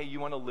you like, hey, you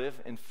want to live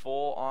in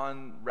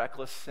full-on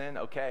reckless sin?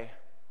 Okay,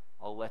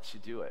 I'll let you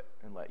do it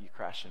and let you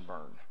crash and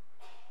burn.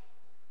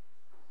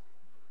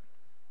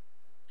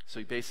 So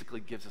he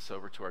basically gives us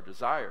over to our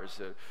desires.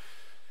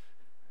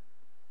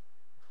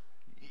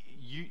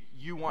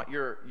 You want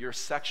your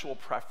sexual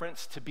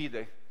preference to be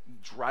the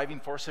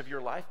driving force of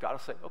your life? God will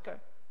say, okay,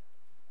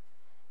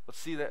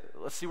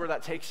 let's see where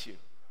that takes you.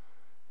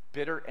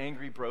 Bitter,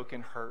 angry,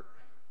 broken, hurt,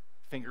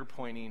 finger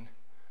pointing.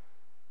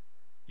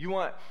 You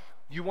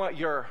want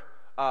your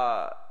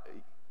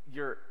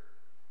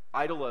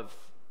idol of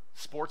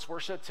sports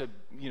worship to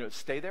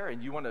stay there,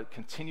 and you want to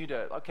continue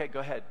to, okay, go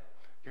ahead.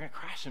 You're going to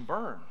crash and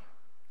burn.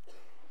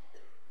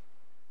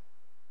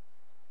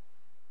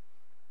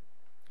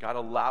 God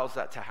allows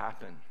that to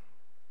happen.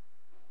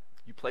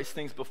 You place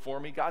things before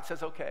me, God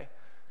says, okay.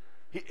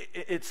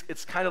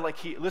 It's kind of like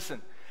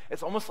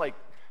it's almost like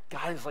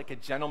God is like a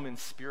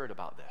gentleman's spirit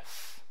about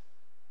this.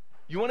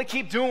 You want to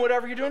keep doing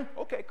whatever you're doing?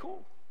 Okay,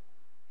 cool.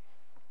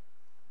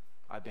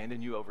 I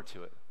abandon you over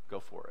to it. Go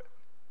for it.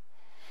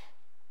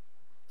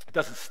 It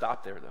doesn't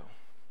stop there, though.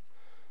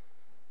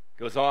 It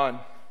goes on.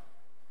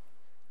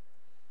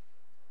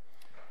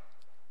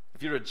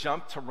 If you were to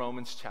jump to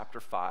Romans chapter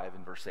 5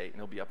 and verse 8, and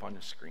it'll be up on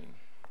your screen.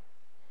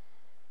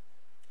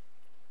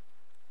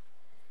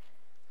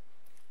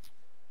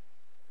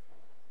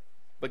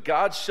 But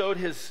God showed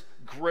his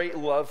great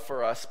love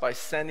for us by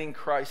sending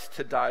Christ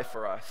to die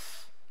for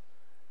us.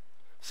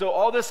 So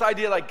all this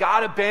idea like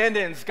God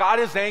abandons, God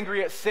is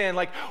angry at sin,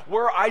 like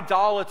we're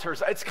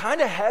idolaters, it's kind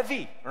of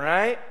heavy,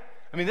 right?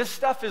 I mean, this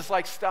stuff is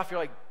like stuff you're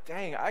like,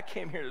 dang, I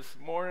came here this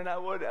morning, I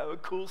would have a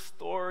cool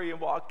story and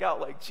walk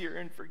out like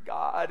cheering for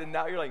God, and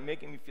now you're like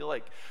making me feel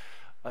like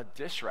a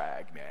dish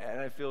rag, man.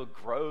 I feel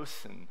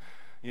gross, and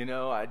you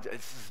know,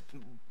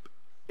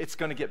 it's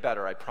going to get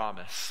better, I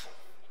promise.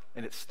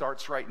 And it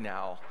starts right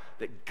now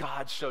that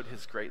God showed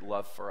his great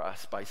love for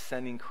us by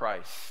sending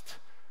Christ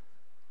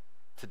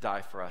to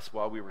die for us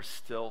while we were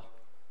still,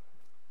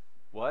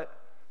 what?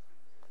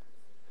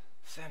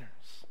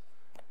 Sinners.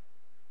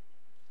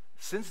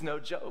 Sin's no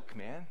joke,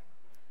 man.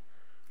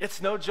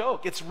 It's no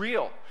joke. It's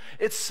real.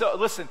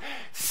 Listen,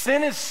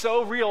 sin is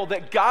so real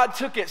that God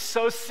took it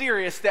so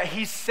serious that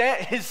he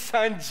sent his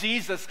son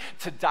Jesus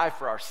to die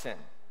for our sin.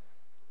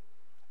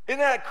 Isn't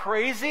that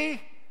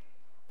crazy?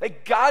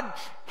 That God,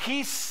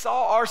 he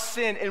saw our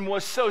sin and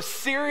was so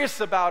serious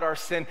about our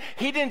sin.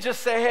 He didn't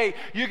just say, hey,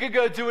 you could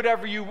go do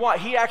whatever you want.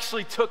 He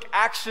actually took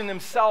action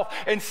himself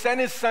and sent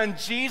his son,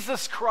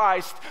 Jesus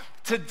Christ,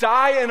 to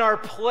die in our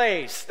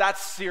place.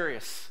 That's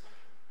serious.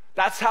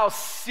 That's how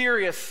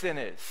serious sin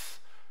is.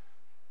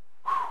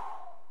 Whew.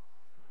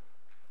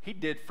 He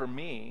did for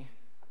me.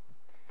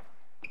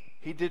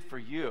 He did for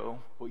you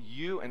what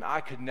you and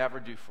I could never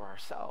do for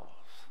ourselves.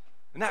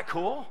 Isn't that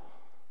cool?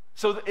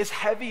 So as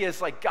heavy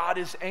as like God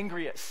is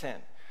angry at sin,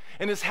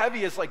 and as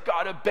heavy as like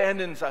God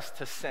abandons us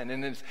to sin,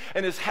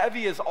 and as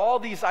heavy as all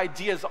these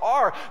ideas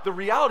are, the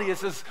reality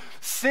is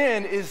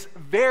sin is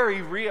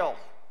very real.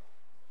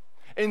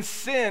 And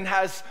sin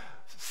has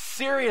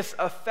serious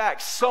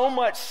effects, so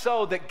much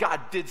so that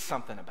God did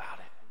something about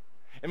it.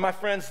 And my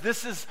friends,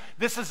 this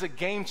is a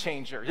game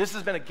changer. This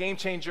has been a game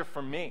changer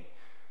for me.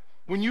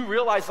 When you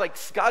realize like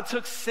God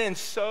took sin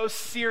so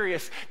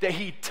serious that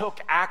he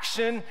took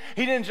action,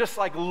 he didn't just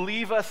like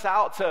leave us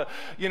out to,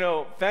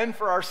 fend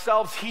for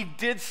ourselves. He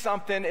did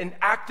something and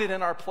acted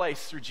in our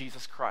place through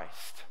Jesus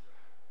Christ.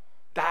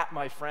 That,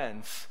 my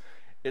friends,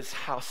 is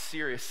how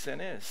serious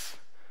sin is.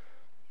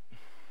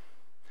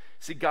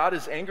 See, God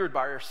is angered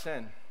by our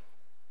sin.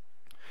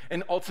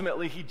 And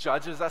ultimately, he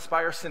judges us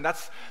by our sin.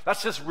 That's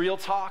just real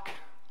talk.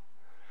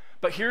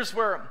 But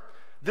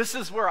this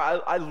is where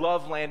I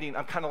love landing.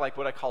 I'm kind of like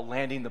what I call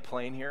landing the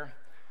plane here.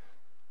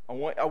 I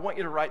want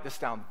you to write this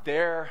down.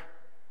 There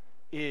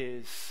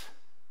is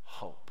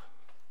hope.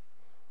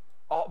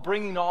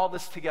 Bringing all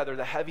this together,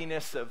 the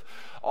heaviness of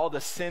all the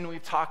sin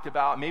we've talked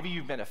about. Maybe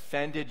you've been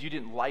offended. You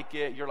didn't like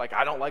it. You're like,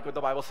 I don't like what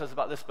the Bible says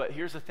about this. But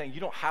here's the thing. You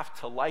don't have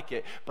to like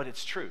it, but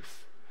it's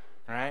truth.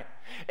 Right?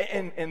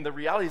 And the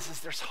reality is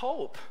there's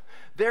hope.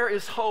 There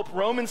is hope.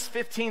 Romans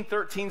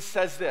 15:13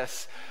 says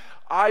this.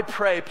 I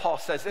pray, Paul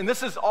says, and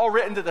this is all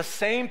written to the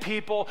same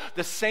people,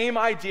 the same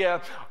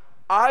idea.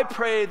 I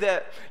pray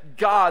that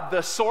God,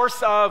 the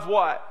source of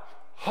what?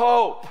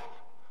 Hope.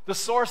 The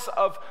source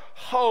of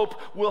hope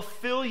will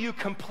fill you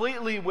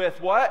completely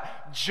with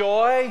what?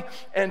 Joy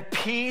and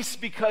peace,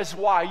 because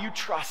why? You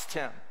trust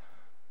him.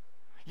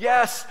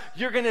 Yes,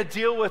 you're going to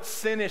deal with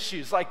sin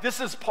issues. Like,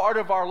 this is part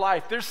of our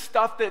life. There's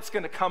stuff that's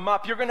going to come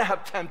up. You're going to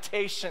have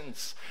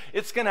temptations.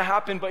 It's going to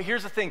happen. But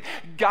here's the thing.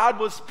 God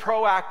was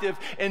proactive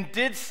and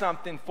did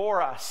something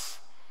for us.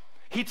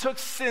 He took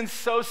sin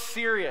so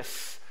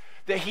serious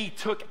that he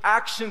took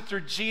action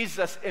through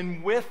Jesus.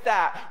 And with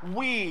that,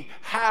 we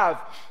have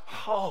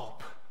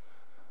hope.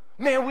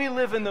 Man, we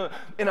live in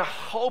a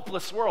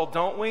hopeless world,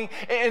 don't we?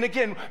 And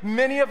again,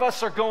 many of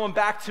us are going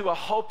back to a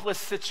hopeless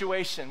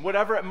situation,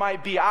 whatever it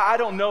might be. I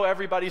don't know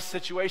everybody's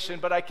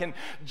situation, but I can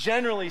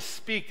generally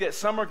speak that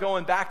some are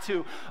going back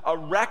to a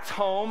wrecked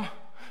home.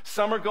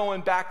 Some are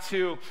going back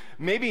to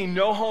maybe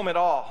no home at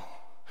all.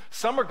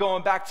 Some are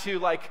going back to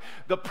like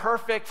the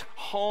perfect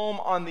home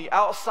on the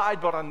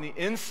outside, but on the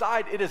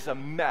inside, it is a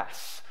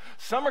mess.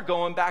 Some are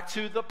going back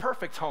to the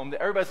perfect home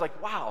that everybody's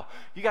like, wow,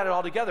 you got it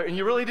all together. And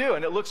you really do,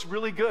 and it looks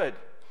really good.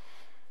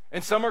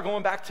 And some are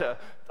going back to,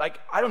 like,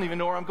 I don't even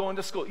know where I'm going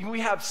to school.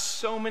 We have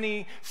so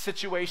many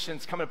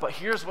situations coming up, but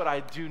here's what I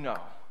do know.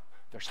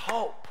 There's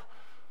hope.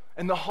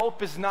 And the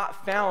hope is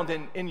not found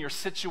in your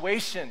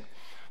situation.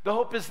 The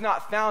hope is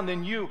not found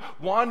in you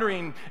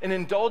wandering and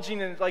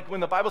indulging in, like when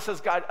the Bible says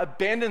God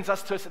abandons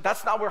us to us,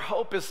 that's not where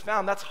hope is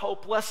found. That's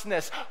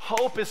hopelessness.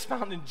 Hope is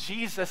found in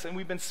Jesus, and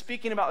we've been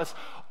speaking about this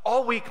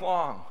all week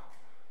long.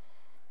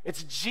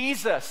 It's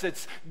Jesus.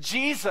 It's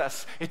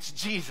Jesus. It's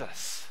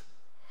Jesus.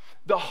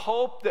 The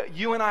hope that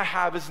you and I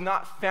have is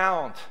not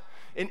found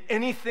in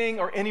anything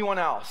or anyone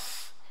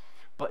else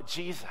but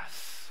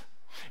Jesus.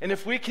 And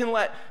if we can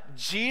let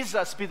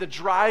Jesus be the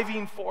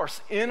driving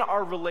force in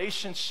our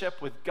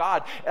relationship with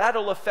God,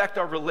 that'll affect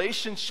our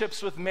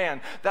relationships with man.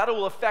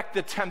 That'll affect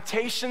the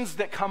temptations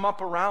that come up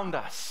around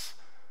us.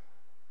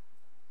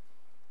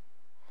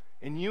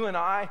 And you and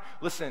I,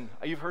 listen,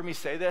 you've heard me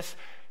say this,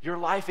 your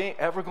life ain't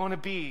ever going to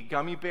be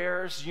gummy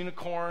bears,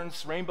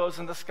 unicorns, rainbows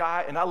in the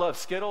sky. And I love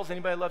Skittles.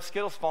 Anybody love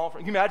Skittles?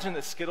 Can you imagine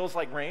that Skittles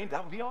like rain?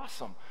 That would be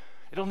awesome.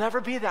 It'll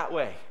never be that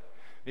way.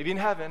 Maybe in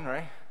heaven,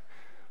 right?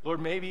 Lord,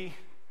 maybe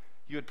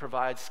you would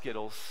provide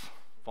Skittles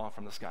falling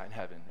from the sky in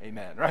heaven.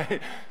 Amen,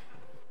 right?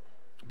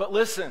 But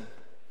listen,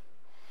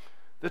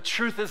 the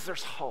truth is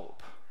there's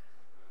hope.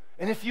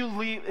 And if you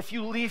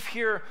leave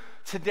here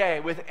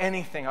today with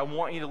anything, I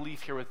want you to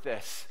leave here with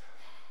this,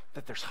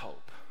 that there's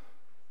hope.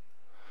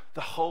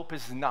 The hope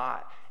is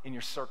not in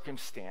your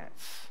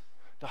circumstance.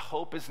 The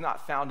hope is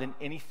not found in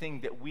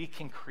anything that we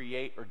can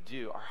create or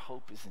do. Our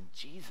hope is in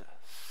Jesus.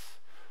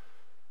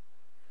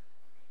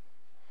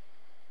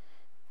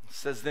 It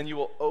says, then you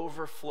will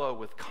overflow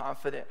with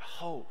confident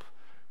hope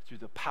through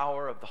the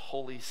power of the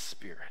Holy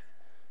Spirit.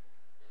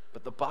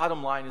 But the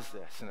bottom line is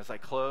this, and as I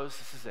close,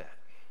 this is it.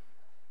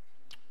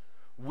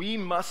 We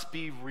must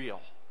be real.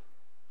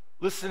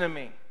 Listen to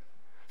me.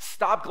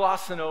 Stop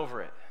glossing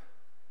over it.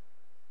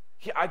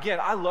 Again,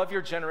 I love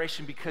your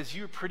generation because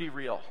you're pretty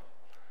real.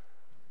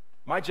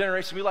 My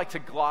generation, we like to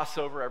gloss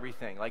over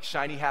everything, like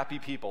shiny, happy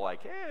people,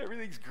 like, hey,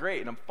 everything's great,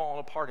 and I'm falling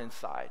apart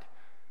inside.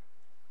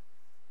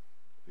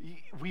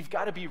 We've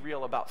got to be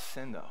real about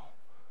sin, though.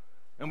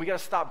 And we got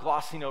to stop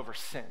glossing over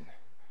sin.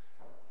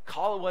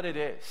 Call it what it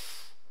is,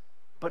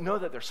 but know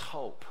that there's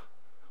hope.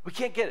 We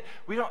can't get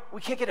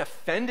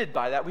offended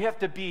by that. We have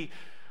to be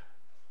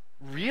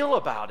real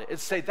about it and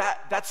say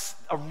that's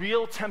a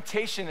real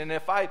temptation, and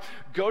if I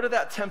go to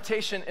that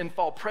temptation and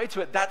fall prey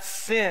to it, that's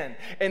sin,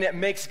 and it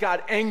makes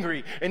God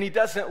angry, and he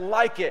doesn't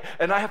like it,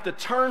 and I have to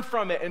turn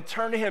from it and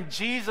turn to him.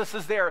 Jesus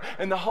is there,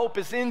 and the hope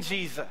is in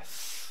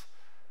Jesus.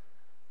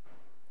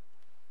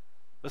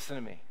 Listen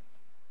to me.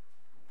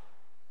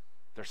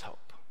 There's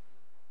hope.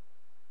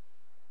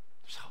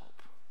 There's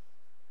hope.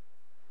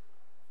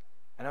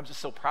 And I'm just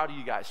so proud of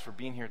you guys for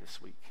being here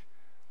this week.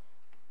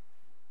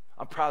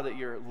 I'm proud that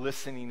you're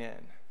listening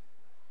in.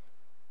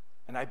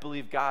 And I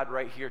believe God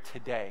right here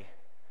today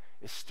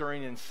is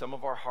stirring in some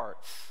of our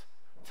hearts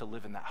to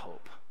live in that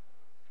hope.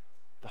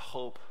 The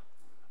hope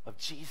of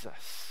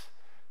Jesus,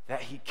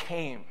 that he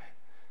came,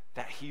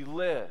 that he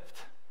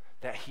lived,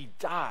 that he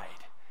died,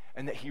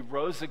 and that he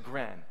rose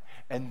again.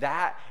 And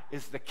that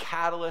is the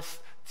catalyst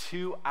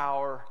to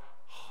our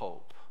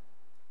hope.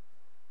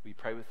 Will you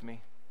pray with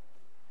me?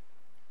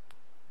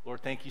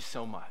 Lord, thank you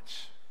so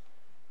much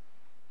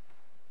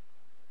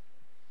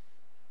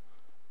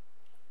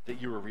that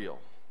you are real.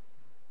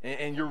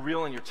 And you're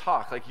real in your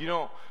talk. Like, you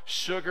don't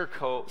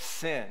sugarcoat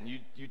sin.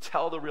 You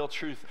tell the real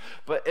truth.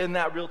 But in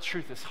that real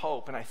truth is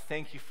hope, and I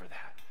thank you for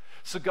that.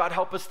 So God,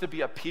 help us to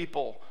be a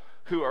people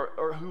who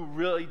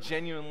really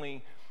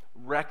genuinely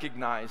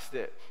recognize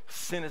that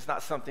sin is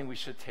not something we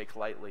should take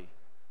lightly.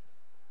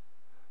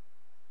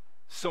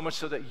 So much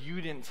so that you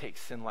didn't take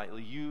sin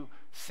lightly. You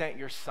sent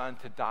your son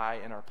to die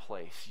in our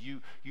place.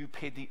 You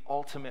paid the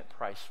ultimate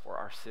price for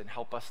our sin.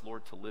 Help us,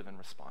 Lord, to live in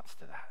response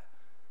to that.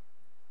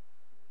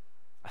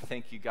 I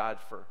thank you, God,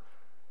 for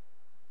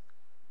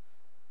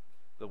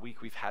the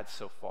week we've had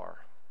so far.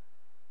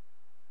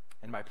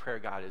 And my prayer,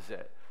 God, is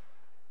that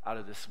out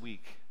of this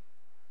week,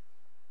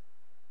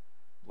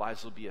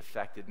 lives will be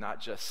affected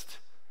not just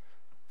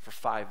for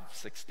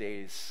 5-6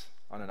 days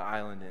on an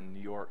island in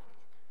New York,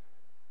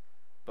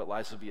 but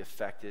lives will be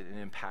affected and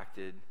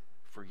impacted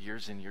for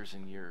years and years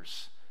and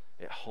years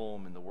at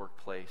home, in the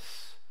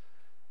workplace,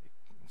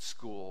 in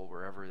school,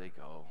 wherever they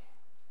go.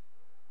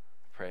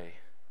 I pray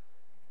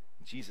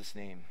in Jesus'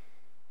 name,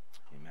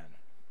 amen.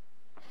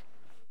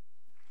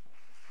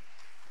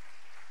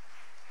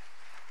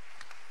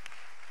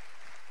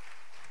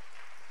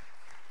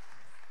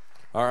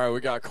 All right, we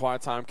got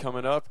quiet time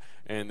coming up,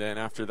 and then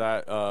after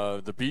that,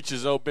 the beach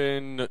is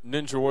open,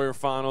 Ninja Warrior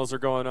finals are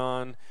going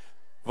on,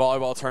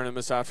 volleyball tournament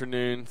this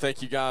afternoon.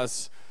 Thank you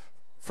guys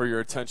for your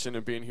attention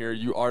and being here.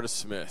 You are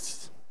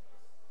dismissed.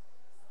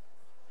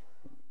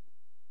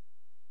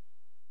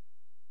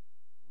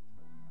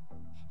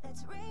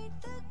 Let's raid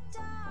the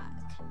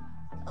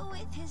dark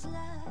with his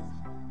love.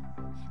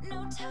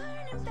 No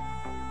turning back.